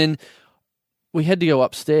 "Okay." And then we had to go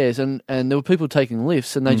upstairs, and there were people taking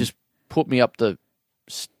lifts, and they just put me up the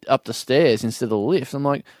stairs instead of the lift. I'm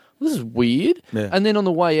like, well, "This is weird." Yeah. And then on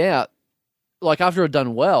the way out, like after I'd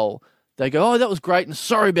done well, they go, "Oh, that was great, and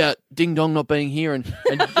sorry about Ding Dong not being here," and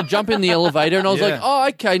jump in the elevator. And I was like, "Oh,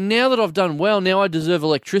 okay, now that I've done well, now I deserve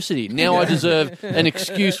electricity. Now I deserve an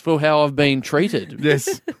excuse for how I've been treated."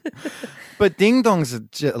 Yes. But Ding Dong's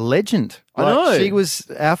a legend. I know. She was,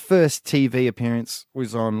 our first TV appearance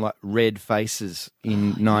was on like Red Faces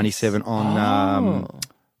in 97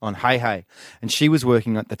 on Hey Hey. And she was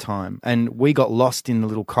working at the time. And we got lost in the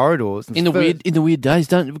little corridors. In the weird days,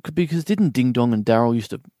 because didn't Ding Dong and Daryl used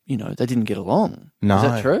to, they didn't get along. No. Is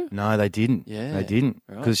that true? No, they didn't. Yeah. They didn't.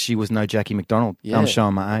 Right. Because she was no Jackie McDonald. Yeah. I'm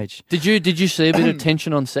showing my age. Did you see a bit of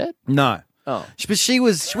tension on set? No. Oh. But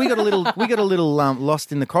we got a little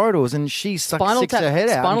lost in the corridors, and she sticks her head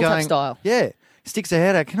out. Spinal going, Tap style. Yeah, sticks her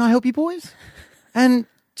head out. "Can I help you, boys?" And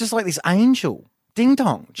just like this angel, Ding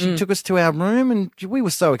Dong, she took us to our room, and we were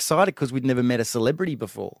so excited because we'd never met a celebrity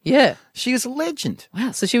before. Yeah. She was a legend.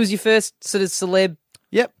 Wow. So she was your first sort of celeb.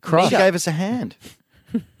 Yep. Crush. She gave us a hand.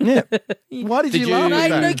 Yeah. Why did you laugh at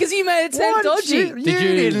that? No, because you made it sound dodgy. You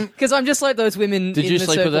didn't. Because I'm just like those women in the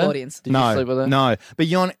Circle audience. Did you sleep with her? No. But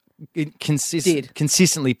Jon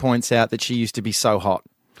consistently points out that she used to be so hot.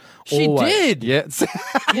 She did. Yeah.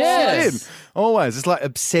 Yes. Always. It's like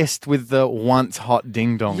obsessed with the once hot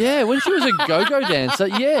Ding Dong. Yeah, when she was a go-go dancer,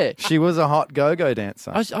 yeah. She was a hot go-go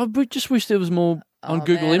dancer. I just wish there was more on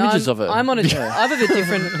Google Images of her. I'm of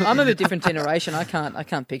a different generation. I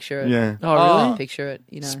can't picture it. Yeah. Oh, really? I can't picture it.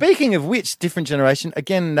 Speaking of which, different generation,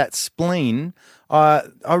 again, that spleen, I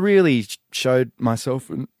really showed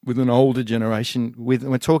myself with an older generation.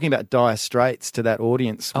 We're talking about Dire Straits to that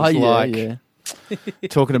audience. Was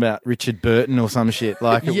talking about Richard Burton or some shit.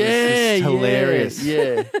 Like, it was just hilarious.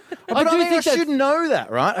 Yeah. But I think should know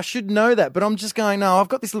that, right? I should know that. But I'm just going, no, I've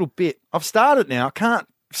got this little bit. I've started now. I can't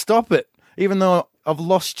stop it, even though I've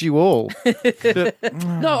lost you all.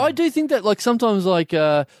 No, I do think that, like, sometimes, like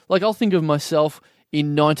I'll think of myself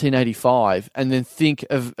in 1985 and then think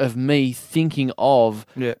of me thinking of,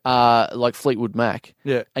 like, Fleetwood Mac.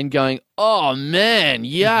 Yeah. And going, oh, man,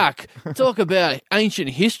 yuck. Talk about ancient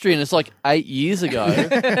history, and it's like 8 years ago.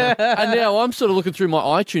 And now I'm sort of looking through my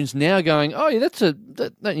iTunes now going, oh, yeah,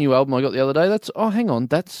 that new album I got the other day, hang on,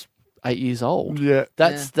 that's 8 years old. Yeah.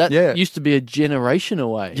 That used to be a generation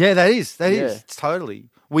away. Yeah, that is. It's totally.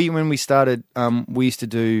 When we started, we used to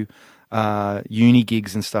do uni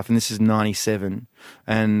gigs and stuff, and this is 97,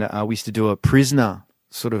 and we used to do a Prisoner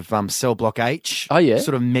sort of Cell Block H sort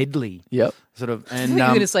of medley. Yep. Sort of, I and thought you were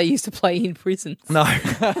going to say you used to play in prisons. no,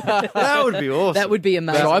 that would be awesome. That would be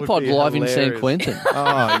amazing. Tripod be live in San hilarious. Quentin.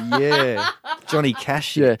 Oh yeah, Johnny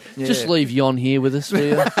Cash. Yeah. Just leave Yon here with us, will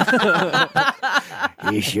you?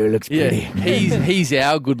 He sure looks Yeah, pretty. he's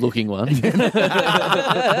our good-looking one.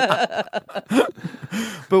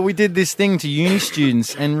 But we did this thing to uni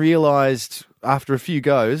students and realised after a few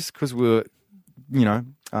goes, because we were,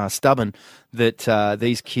 stubborn, that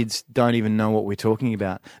these kids don't even know what we're talking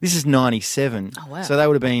about. This is 97. Oh, wow. So they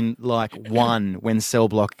would have been like 1 when Cell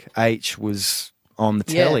Block H was on the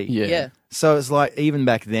telly. Yeah. So it's like, even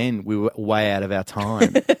back then, we were way out of our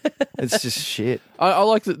time. It's just shit. I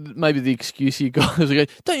like that maybe the excuse you guys are going,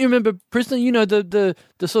 don't you remember Prisoner? You know, the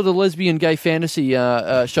sort of lesbian gay fantasy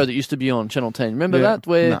show that used to be on Channel 10. Remember that?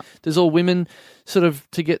 Where there's all women sort of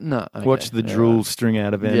to get... No. Okay. Watch the drool string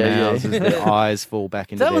out of their mouths as their eyes fall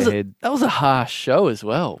back into their head. That was a harsh show as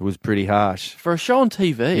well. It was pretty harsh. For a show on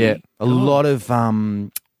TV. Yeah. A lot of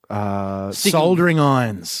soldering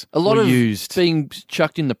irons were used. Being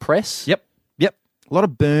chucked in the press. Yep. A lot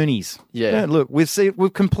of Bernies. Yeah. Look,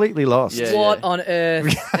 we've completely lost. Yeah. What on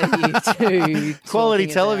earth are you two Quality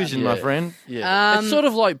talking television, about? my friend. Yeah. It's sort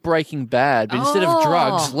of like Breaking Bad, but instead of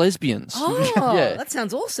drugs, lesbians. Oh, Yeah. that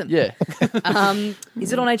sounds awesome. Yeah.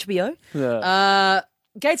 Is it on HBO? Yeah.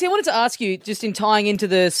 Gatesy, I wanted to ask you, just in tying into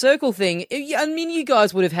the circle thing, I mean, you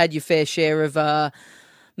guys would have had your fair share of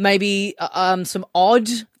maybe some odd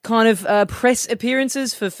kind of press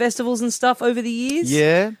appearances for festivals and stuff over the years.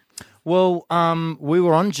 Yeah. Well, we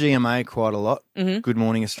were on GMA quite a lot. Mm-hmm. Good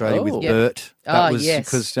Morning Australia with Bert. That was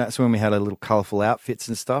because that's when we had a little colourful outfits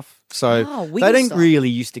and stuff. So they didn't really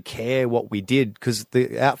used to care what we did because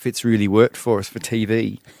the outfits really worked for us for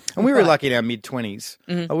TV. And we were like in our mid-20s.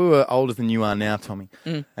 Mm-hmm. We were older than you are now, Tommy,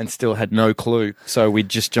 and still had no clue. So we'd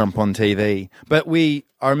just jump on TV. But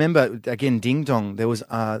I remember, again, Ding Dong, there was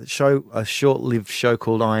a short-lived show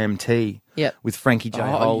called IMT with Frankie J.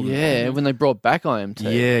 Holden. Yeah, when they brought back IMT.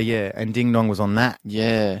 Yeah. And Ding Dong was on that.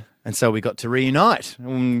 Yeah. And so we got to reunite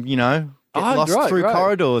and, get lost through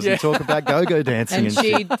corridors and talk about go-go dancing. And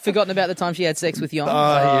she'd forgotten about the time she had sex with Yon.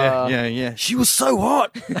 Oh, yeah. She was so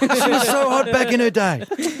hot. She was so hot back in her day.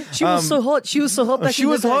 She was so hot. She was so hot back in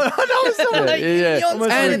her day. She was hot. I know, so hot.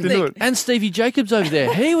 Yeah. And Stevie Jacobs over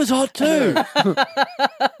there. He was hot too.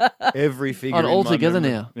 Every figure on All Together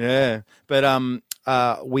now. Yeah. But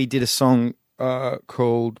we did a song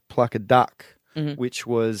called Pluck a Duck. Mm-hmm. Which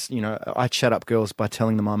was, I chat up girls by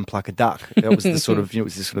telling them I'm Pluck a Duck. That was the sort of, it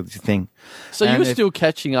was this sort of thing. So you were still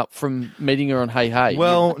catching up from meeting her on Hey Hey?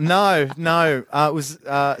 Well, no. It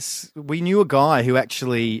was, we knew a guy who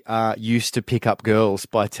actually used to pick up girls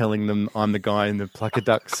by telling them I'm the guy in the Pluck a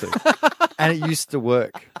Duck suit. And it used to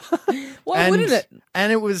work. Why wouldn't it?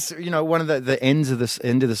 And it was, one of the end of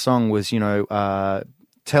the song was,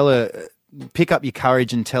 tell her, pick up your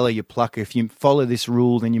courage and tell her you pluck her. If you follow this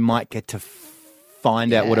rule, then you might get to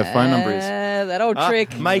find out what her phone number is. That old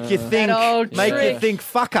trick. Make you think,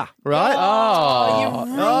 fucker, right? Oh, you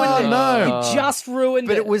ruined it. No. You just ruined it.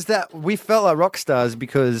 But it was that we felt like rock stars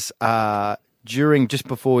because just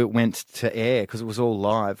before it went to air, because it was all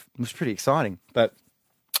live, it was pretty exciting. But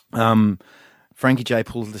Frankie J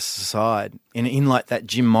pulled us aside in like that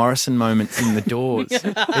Jim Morrison moment in The Doors.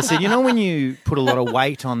 They said, when you put a lot of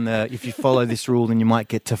weight on if you follow this rule, then you might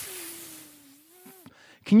get to...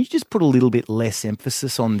 Can you just put a little bit less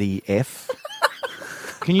emphasis on the F?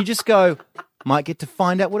 Can you just go, might get to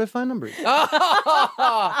find out what her phone number is?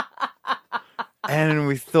 And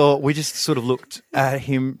we just sort of looked at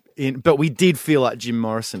him, but we did feel like Jim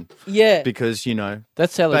Morrison. Yeah. Because,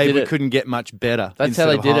 that's how they did it. Couldn't get much better. That's how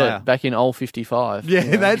they did it back in Old 55.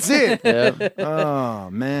 Yeah, that's it. Yeah.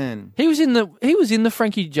 Oh, man. He was in the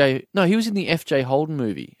Frankie J... No, he was in the F.J. Holden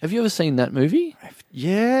movie. Have you ever seen that movie?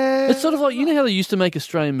 Yeah. It's sort of like, you know how they used to make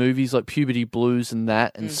Australian movies like Puberty Blues and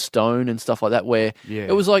that and Stone and stuff like that, where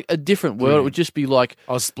it was like a different world. It would just be like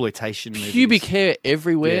exploitation movies. pubic hair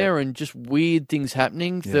everywhere and just weird things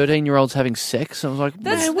happening. 13-year-olds having sex. And I was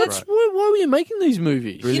like, why were you making these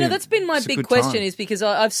movies? You know, that's been my It's a big good question time. is because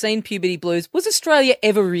I've seen Puberty Blues. Was Australia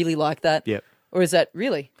ever really like that? Yep. Or is that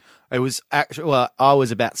really? It was actually, well, I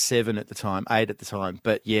was about 7 at the time, 8 at the time,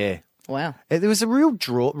 but yeah. Wow. There was a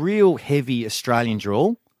real heavy Australian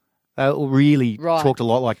drawl. Really Right. talked a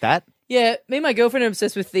lot like that. Yeah, me and my girlfriend are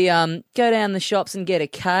obsessed with the go down the shops and get a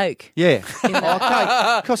Coke. Yeah.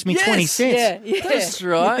 Okay. Cost me 20 cents. Yeah. That's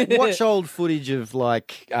right. Watch old footage of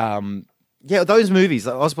like, those movies.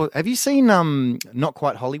 Have you seen Not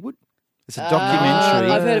Quite Hollywood? It's a documentary.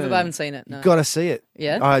 I've heard of it, but I haven't seen it. No. You've got to see it.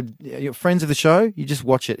 Yeah? You're friends of the show, you just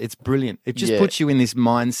watch it. It's brilliant. It just puts you in this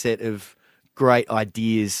mindset of great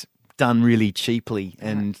ideas done really cheaply,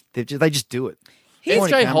 and they just do it. Here's On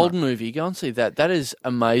Jay camera. Holden movie. Go and see that. That is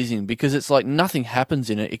amazing because it's like nothing happens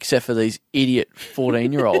in it except for these idiot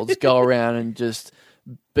 14-year-olds go around and just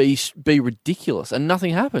be ridiculous, and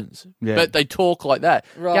nothing happens. Yeah. But they talk like that.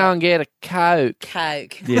 Right. Go and get a Coke.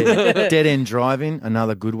 Coke. Yeah. Dead End Driving,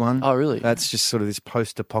 another good one. Oh, really? That's just sort of this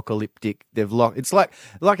post-apocalyptic. They've locked. It's like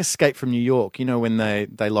Escape from New York. You know when they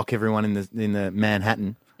lock everyone in the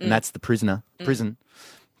Manhattan, and that's the prison.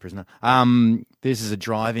 This is a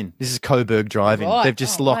drive-in. This is Coburg Drive-in. Right. They've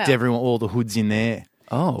just Oh, locked wow. everyone, all the hoods in there.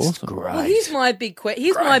 Oh, It's awesome. great. Well, here's my big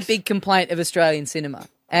my big complaint of Australian cinema.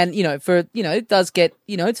 And, it does get,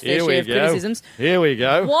 its fair share of criticisms. Here we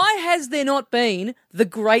go. Why has there not been the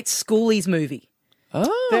Great Schoolies movie?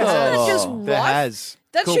 Oh. that just There right? has.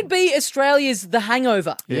 That Cool. should be Australia's The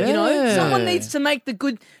Hangover. Yeah. Someone needs to make the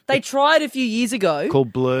good. They tried a few years ago.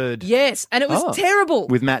 Called Blurred Yes, and it was terrible.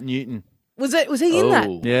 with Matt Newton. Was he in that?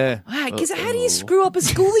 Oh. Yeah. Wow, because how do you screw up a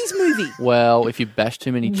Schoolies movie? Well, if you bash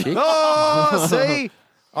too many chicks. Oh, see,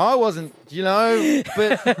 I wasn't,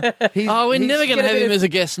 but he's, Oh, we're never going to get a have bit him of- as a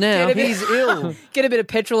guest now. get a bit- he's ill. Get a bit of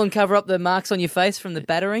petrol and cover up the marks on your face from the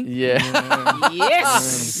battering. Yeah.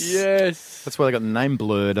 Yes. Yes. That's why they got the name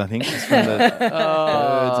Blurred, I think. It's from the birds and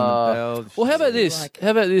the bells. Well, how about this?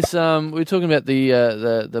 How about this? We were talking about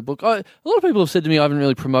the book. A lot of people have said to me, I haven't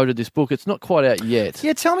really promoted this book. It's not quite out yet.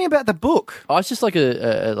 Yeah, tell me about the book. Oh, it's just like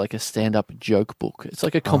a stand-up joke book. It's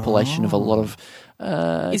like a compilation of a lot of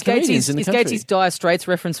Is comedians in the country. Gates's Dire Straits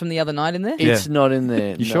reference from the other night in there? It's not in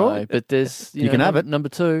there. You sure? No, but there's You can have it. Number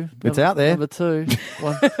two. It's out there. Number two.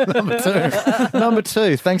 One. Number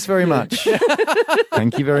 2. Thanks very much.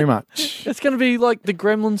 Thank you very much. It's going to be like the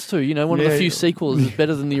Gremlins 2. One of the Yeah. few sequels is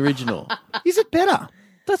better than the original. Is it better?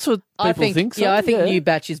 That's what people I think. so. Yeah, I think New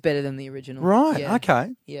Batch is better than the original. Right. Yeah.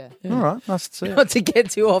 Okay. Yeah. All right. Nice to see it. Not to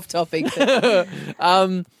get too off topic. but-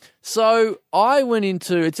 So I went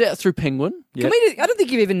into. It's out through Penguin. Yep. I don't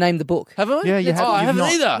think you've even named the book. Haven't I? Yeah, you have. Oh, I You've haven't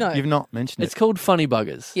not. either. No. You've not mentioned It's it. called Funny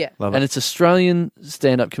Buggers. Yeah. Love And it. it's Australian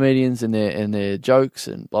stand-up comedians and their jokes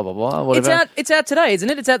and blah blah blah. Whatever. It's out today, isn't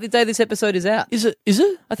it? It's out the day this episode is out. Is it? Is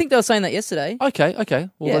it? I think they were saying that yesterday. Okay.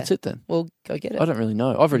 Well, Yeah. that's it then. Well, go get it. I don't really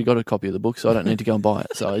know. I've already got a copy of the book, so I don't need to go and buy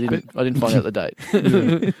it. So I didn't find out the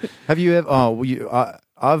date. Have you ever? Oh, well,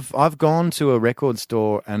 I've gone to a record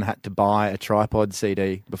store and had to buy a tripod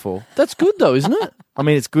CD before. That's good though, isn't it? I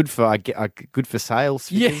mean, it's good for good for sales.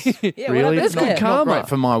 figures. Yeah, what really. happens It's not, there? not Karma. great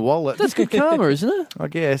for my wallet. That's good karma, isn't it? I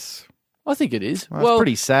guess. I think it is. Well, it's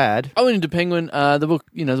pretty sad. I went into Penguin. The book,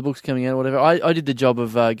 the book's coming out or whatever. I did the job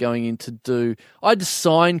of going in to do. I had to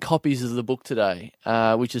sign copies of the book today,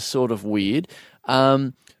 which is sort of weird.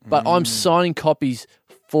 But I'm signing copies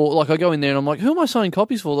for. Like, I go in there and I'm like, who am I signing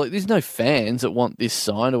copies for? Like, there's no fans that want this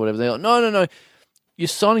signed or whatever. They're like, no. You're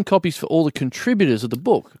signing copies for all the contributors of the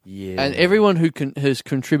book. Yeah. And everyone who has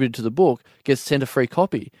contributed to the book gets sent a free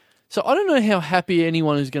copy. So I don't know how happy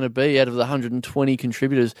anyone is going to be out of the 120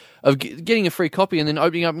 contributors of getting a free copy and then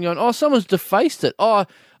opening up and going, oh, someone's defaced it.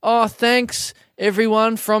 Oh, thanks,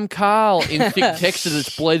 everyone, from Carl, in thick text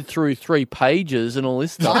that's bled through 3 pages and all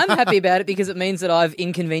this stuff. I'm happy about it because it means that I've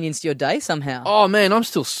inconvenienced your day somehow. Oh, man, I'm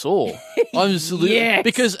still sore. I'm still Yes.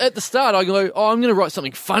 Because at the start, I go, I'm going to write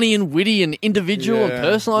something funny and witty and individual and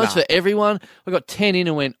personalised for everyone. I got 10 in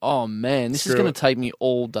and went, oh, man, this is going to take me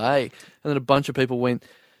all day. And then a bunch of people went,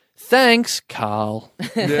 thanks, Carl.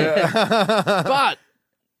 But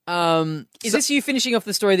Is this you finishing off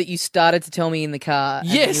the story that you started to tell me in the car? And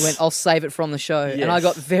then Yes. you went, I'll save it from the show. And I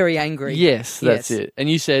got very angry. yes, that's it. And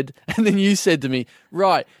then you said to me,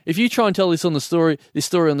 right, if you try and tell this story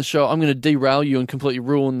on the show, I'm going to derail you and completely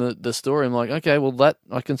ruin the story. I'm like, okay, well, that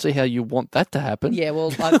I can see how you want that to happen. Yeah,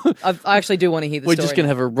 well, I actually do want to hear the We're story. just going to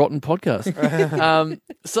have a rotten podcast.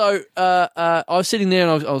 So I was sitting there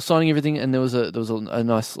and I was signing everything, and there was a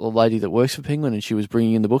nice little lady that works for Penguin, and she was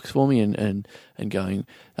bringing in the books for me and going,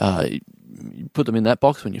 you put them in that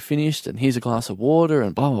box when you're finished, and here's a glass of water,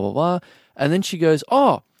 and blah blah blah blah. And then she goes,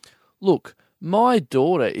 oh, look, my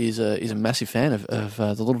daughter is a massive fan of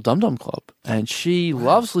the Little Dum Dum Club, and she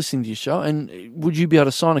loves listening to your show, and would you be able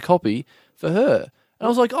to sign a copy for her? And I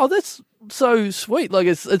was like, oh, that's so sweet. Like,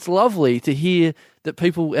 it's lovely to hear that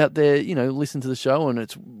people out there, you know, listen to the show, and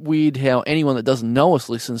it's weird how anyone that doesn't know us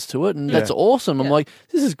listens to it, and that's awesome. I'm like,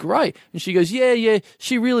 this is great. And she goes, yeah,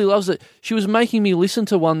 she really loves it. She was making me listen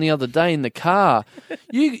to one the other day in the car.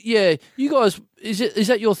 You guys, is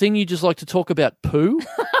that your thing? You just like to talk about poo?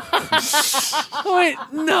 I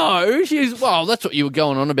went, no. She goes, well, that's what you were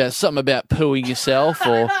going on about, something about pooing yourself,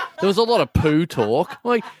 or there was a lot of poo talk. I'm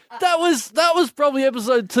like, that was probably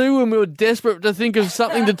episode 2 when we were desperate to think of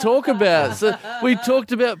something to talk about. So we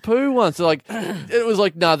talked about poo once. So like, it was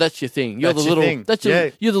like, no, that's your thing. You're That's the your little, thing. that's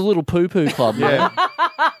your, you're the little poo poo club. Yeah.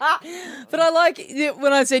 But I like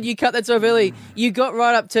when I said you cut that so early, you got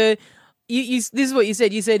right up to. This is what you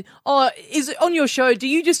said. You said, oh, is it on your show, do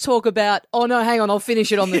you just talk about, oh, no, hang on, I'll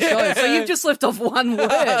finish it on the show. So you've just left off one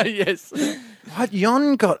word. Yes. What,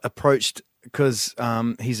 Jon got approached because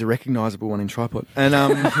he's a recognisable one in Tripod. And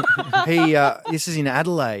this is in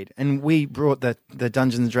Adelaide, and we brought the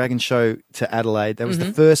Dungeons and Dragons show to Adelaide. That was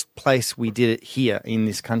the first place we did it here in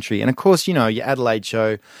this country. And, of course, you know, your Adelaide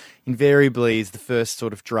show invariably is the first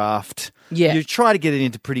sort of draft. Yeah. You try to get it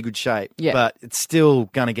into pretty good shape, but it's still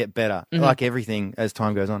going to get better, like everything as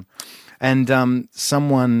time goes on. And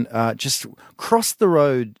someone just crossed the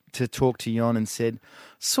road to talk to Jon and said,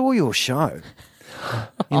 saw your show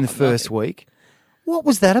in the first week. What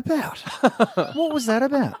was that about? What was that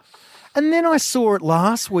about? And then I saw it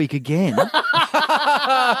last week again.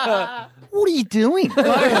 What are you doing?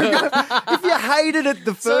 If you hated it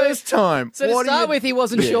the first time, So to start with, he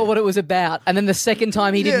wasn't sure what it was about, and then the second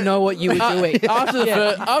time, he didn't know what you were doing. After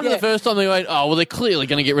the first time, they went, oh, well, they're clearly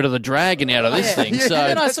going to get rid of the dragon out of this thing, so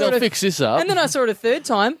And then they'll fix this up. And then I saw it a third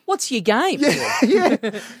time. What's your game?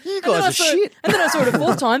 You guys are shit. And then I saw it a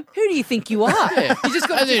fourth time. Who do you think you are? Yeah. You just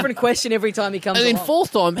got a And then- different question every time he comes And then along.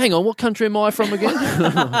 fourth time, hang on, what country am I from again?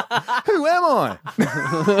 Who am I?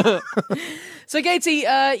 So,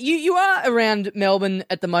 Gatesy, you are around Melbourne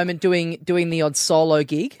at the moment doing the odd solo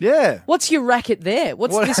gig. Yeah. What's your racket there?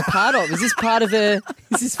 What's this part of? Is this part of a?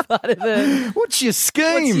 What's your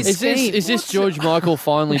scheme? What's your- Is this George Michael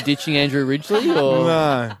finally ditching Andrew Ridgely?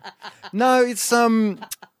 Or? No, it's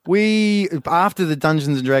we after the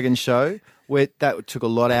Dungeons and Dragons show, that took a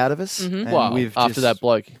lot out of us. And Wow, we've after just, that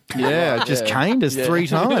bloke. just caned us 3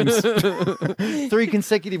 times, 3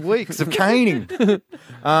 consecutive weeks of caning.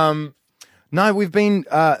 No, we've been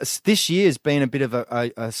this year's been a bit of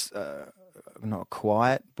a not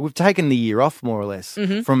quiet, but we've taken the year off more or less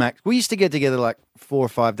from act. We used to get together like 4 or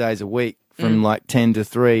 5 days a week from like 10 to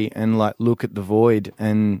 3 and like look at the void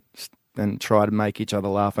and try to make each other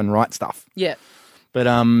laugh and write stuff. Yeah. But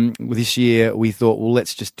this year we thought, well,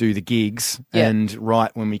 let's just do the gigs and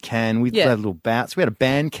write when we can. We had little bouts. We had a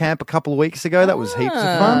band camp a couple of weeks ago. That was heaps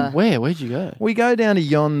of fun. Where'd you go? We go down to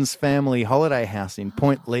Jon's family holiday house in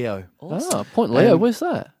Point Leo. Oh, Point Leo, where's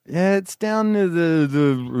that? Yeah, it's down near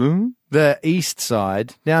the east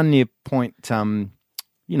side, down near Point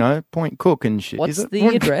Point Cook and shit. What's is it? the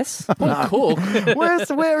address? Point Cook?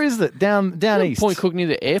 Where is it? Down east. Point Cook near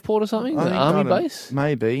the airport or something? I The think- army I don't- base?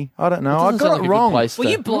 Maybe. I don't know. I Doesn't got sound it like a good wrong. place Were to-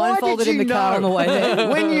 you blindfolded Why in did the you car know? on the way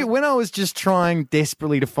there? When I was just trying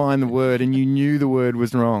desperately to find the word and you knew the word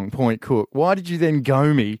was wrong, Point Cook, why did you then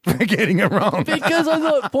go me for getting it wrong? Because I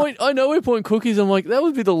thought I know where Point Cook is. I'm like, that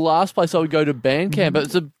would be the last place I would go to band camp. But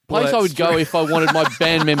it's a place I that's would go if I wanted my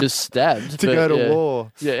band members stabbed. to But, go to yeah.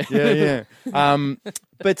 war. Yeah.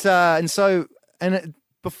 But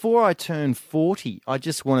before I turn 40, I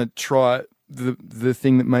just want to try the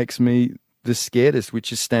thing that makes me the scaredest,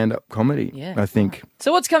 which is stand-up comedy. Yeah. I think.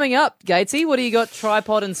 So what's coming up, Gatesy? What do you got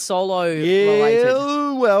tripod and solo related?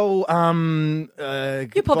 Well,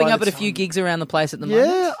 You're popping up at a few gigs around the place at the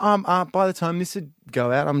moment. Yeah. By the time this would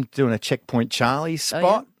go out, I'm doing a Checkpoint Charlie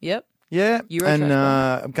spot. Yep. Yeah, Euro and Trash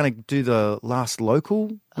Bar. I'm going to do the last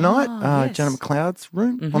local night, yes. Janet McLeod's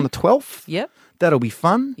room on the 12th. Yep. That'll be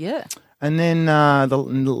fun. Yeah. And then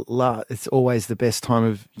it's always the best time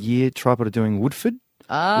of year. Tripod are doing Woodford, which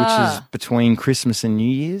is between Christmas and New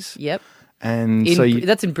Year's. Yep. And so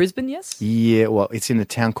that's in Brisbane, yes? yeah, well, it's in a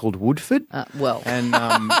town called Woodford. Well, And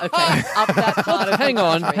okay, up that part of Hang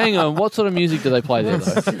on. What sort of music do they play there,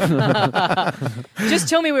 though? Just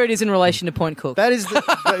tell me where it is in relation to Point Cook. that is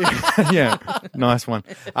yeah, nice one.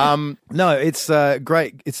 No, it's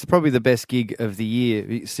great. It's probably the best gig of the year,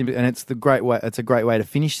 and it's a great way to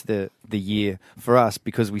finish the year for us,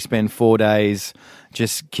 because we spend 4 days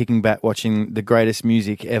just kicking back, watching the greatest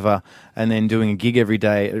music ever, and then doing a gig every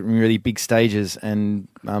day at really big stages, and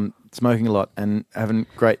smoking a lot and having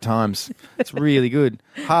great times. It's really good.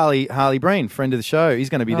 Harley Breen, friend of the show, he's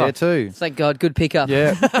going to be there too. Thank God, good pickup.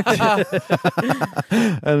 Yeah.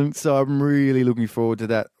 And so I'm really looking forward to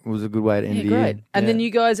that. It was a good way to end the year. Great. And then you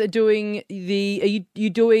guys are doing are you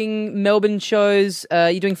doing Melbourne shows? Are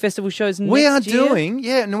you doing festival shows next We are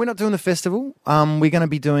year? no, we're not doing the festival. We're going to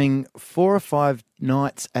be doing 4 or 5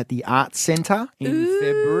 nights at the Arts Centre in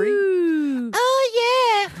February.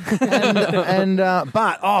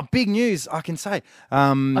 But big news! I can say.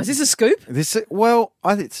 Is this a scoop? I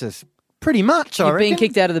think it's just pretty much. You're being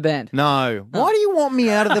kicked out of the band. No. Why do you want me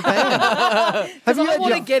out of the band? I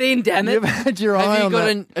want to get in, damn it. You've had your eye on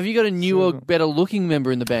that. Have you got a newer, better looking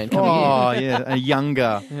member in the band coming in? Oh yeah, a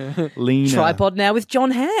younger, leaner. Tripod now with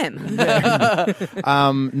John Hamm.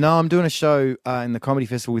 No, I'm doing a show in the comedy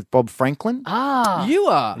festival with Bob Franklin. You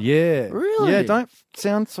are? Yeah. Really? Yeah, don't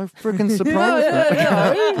sound so freaking surprised.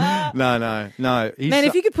 No. He's Man,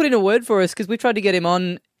 if you could put in a word for us, because we tried to get him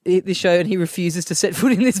on the show and he refuses to set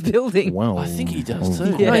foot in this building. Well, I think he does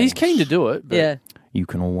too. Yeah. No, he's keen to do it. But Yeah. you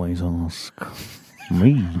can always ask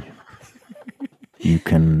me. You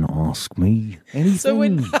can ask me anything. So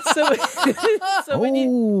when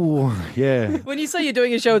you yeah. when you say you're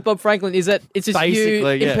doing a show with Bob Franklin, is that it's just you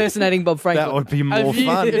Basically, yeah. impersonating Bob Franklin? That would be more Have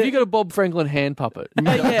fun. you got a Bob Franklin hand puppet?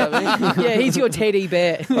 yeah, he's your teddy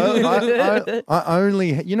bear. I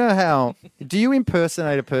only, you know how, do you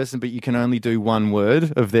impersonate a person but you can only do one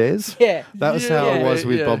word of theirs? Yeah. That was how it was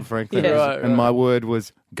with Yeah. Bob Franklin. Yeah. Right, And my word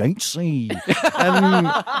was Gatesy. And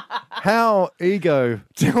how ego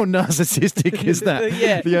narcissistic is that?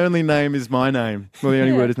 Yeah. The only name is my name. Well, the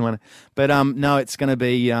only word is my name. But no, it's going to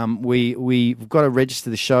be, we've got to register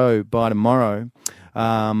the show by tomorrow.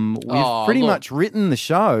 We've pretty much written the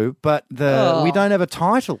show, but we don't have a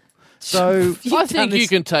title. So I think you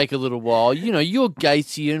can take a little while. You know, you're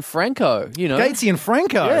Gatesy and Franco. You know, Gatesy and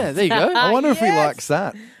Franco. Yeah, there you go. I wonder if he Yes. likes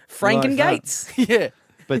that. Frank and Like that. Gates. Yeah.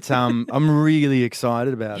 But I'm really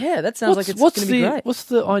excited about it. Yeah, that sounds like it's going to be great. What's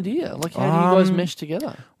the idea? Like, how do you guys mesh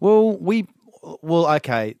together? Well,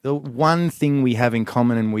 okay. The one thing we have in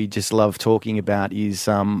common and we just love talking about is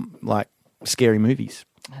like scary movies.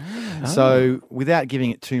 So without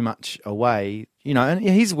giving it too much away, you know, and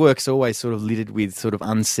his work's always sort of littered with sort of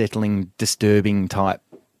unsettling, disturbing type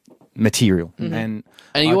material. And And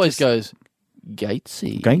he I always just- goes,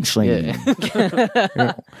 Gatesy. Gatesy. Yeah.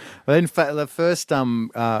 Yeah. Well, in fact,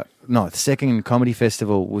 the second comedy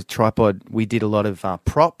festival was Tripod. We did a lot of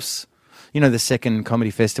props. You know, the second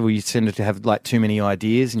comedy festival, you tend to have like too many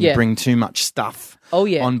ideas and you Yeah. bring too much stuff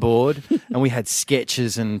on board. And we had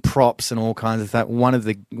sketches and props and all kinds of that. One of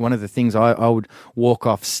the things I would walk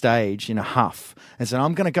off stage in a huff and say,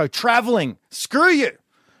 I'm going to go traveling. Screw you.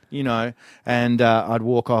 You know, and I'd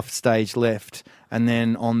walk off stage left, and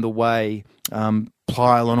then on the way,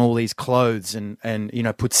 pile on all these clothes and you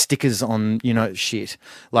know, put stickers on, you know, shit,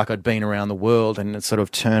 like I'd been around the world, and sort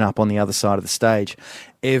of turn up on the other side of the stage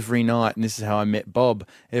every night. And this is how I met Bob.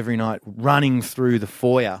 Every night, running through the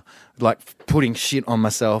foyer, like putting shit on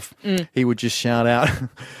myself, he would just shout out,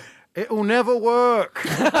 "It'll never work."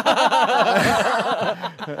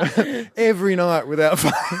 Every night without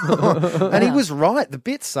fail. And he was right. The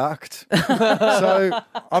bit sucked. So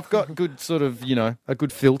I've got good sort of, you know, a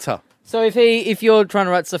good filter. So if you're trying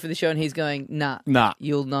to write stuff for the show and he's going, nah,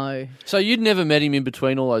 you'll know. So you'd never met him in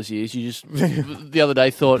between all those years. You just the other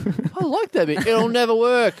day thought, I like that bit. It'll never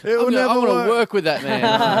work. I want to work with that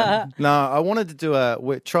man. No, I wanted to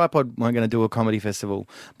do Tripod weren't going to do a comedy festival,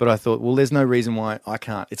 but I thought, well, there's no reason why I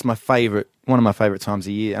can't. It's one of my favourite times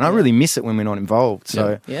of year, and I really miss it when we're not involved.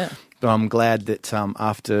 So Yeah. But I'm glad that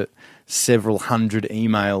after several hundred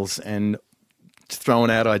emails and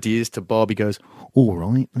throwing out ideas to Bob, he goes, all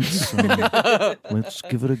right, let's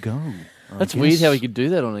give it a go. That's weird how he could do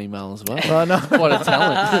that on email as well. I know. Quite a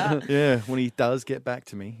talent. Yeah, when he does get back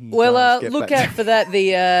to me. Look out for that.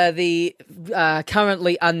 The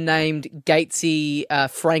currently unnamed Gatesy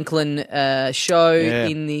Franklin show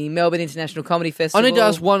in the Melbourne International Comedy Festival. I need to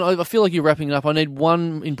ask one. I feel like you're wrapping it up. I need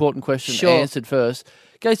one important question answered first.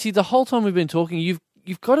 Gatesy, the whole time we've been talking,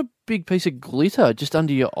 you've got a big piece of glitter just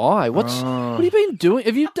under your eye. What have you been doing?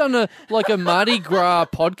 Have you done a Mardi Gras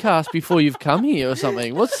podcast before you've come here or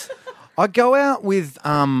something? I go out with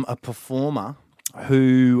a performer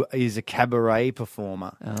who is a cabaret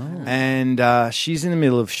performer, and she's in the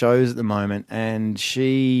middle of shows at the moment, and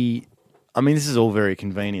this is all very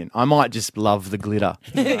convenient. I might just love the glitter.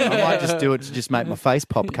 I might just do it to just make my face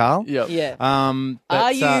pop, Carl. Yep. Yeah.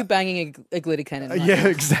 Are you banging a glitter cannon? Mate? Yeah,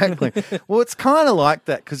 exactly. Well, it's kind of like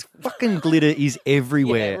that because fucking glitter is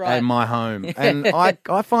everywhere in my home, and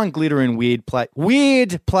I find glitter in weird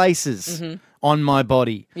places on my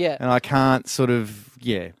body. Yeah, and I can't sort of.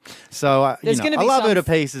 Yeah, so I love her to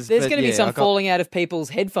pieces. There's going to be some falling out of people's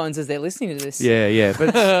headphones as they're listening to this. Yeah,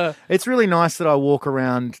 but it's really nice that I walk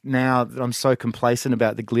around now that I'm so complacent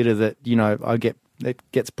about the glitter that it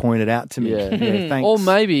gets pointed out to me. Yeah. Thanks. Or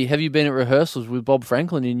maybe have you been at rehearsals with Bob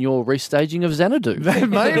Franklin in your restaging of Xanadu?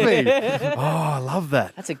 Maybe. Oh, I love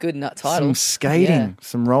that. That's a good nut title. Some skating,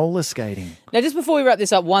 some roller skating. Now, just before we wrap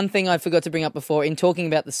this up, one thing I forgot to bring up before in talking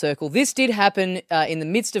about the circle. This did happen in the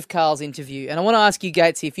midst of Carl's interview, and I want to ask you,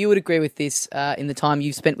 Gatesy, if you would agree with this in the time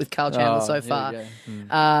you've spent with Carl Chandler so far.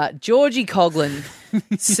 Georgie Coughlin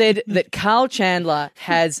said that Carl Chandler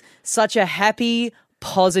has such a happy,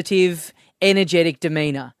 positive, energetic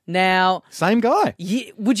demeanour. Now, same guy.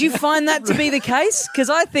 Would you find that to be the case? Because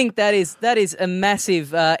I think that is a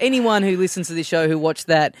massive. Anyone who listens to this show who watched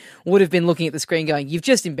that would have been looking at the screen going, "You've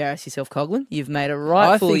just embarrassed yourself, Coughlin. You've made a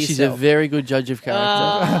right fool of yourself." I think she's a very good judge of character.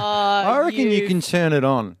 I reckon you can turn it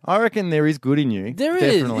on. I reckon there is good in you. There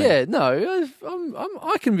definitely. is. Yeah. No,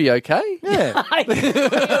 I can be okay. Yeah. I can be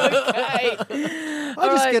okay.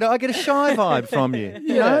 I get a shy vibe from you.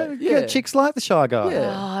 Yeah. Chicks like the shy guy.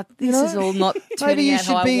 Yeah. This is all not turning out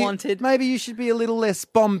how I wanted. Maybe you should be a little less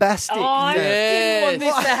bombastic. I didn't want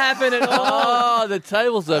this to happen at all. Oh, the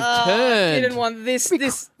tables have turned. I didn't want this.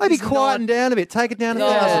 Maybe quieten down a bit. Take it down a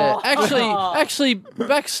thousand. Actually,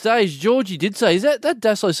 backstage, Georgie did say, that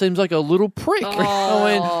Dasso seems like a little prick. I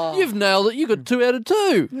went, you've nailed it. You got 2 out of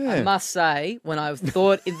 2. Yeah. I must say, when I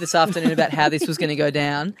thought this afternoon about how this was going to go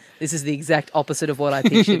down, this is the exact opposite of what I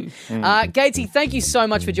pictured. Gatesy, thank you so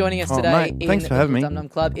much for joining us today. Mate, thanks for having me. Dum Dum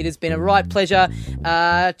Club. It has been a right pleasure.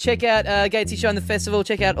 Check out Gatesy Show in the festival.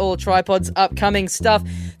 Check out all Tripod's upcoming stuff.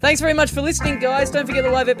 Thanks very much for listening, guys. Don't forget the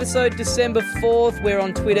live episode December 4th. We're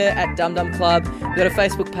on Twitter at Dum Dum Club. We've got a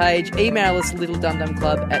Facebook page. Email us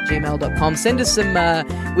littledumdumclub@gmail.com. Send us some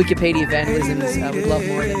Wikipedia vandalisms. We'd love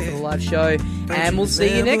more of them for the live show. And we'll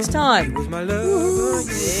see you next time.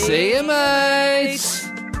 See you, mates.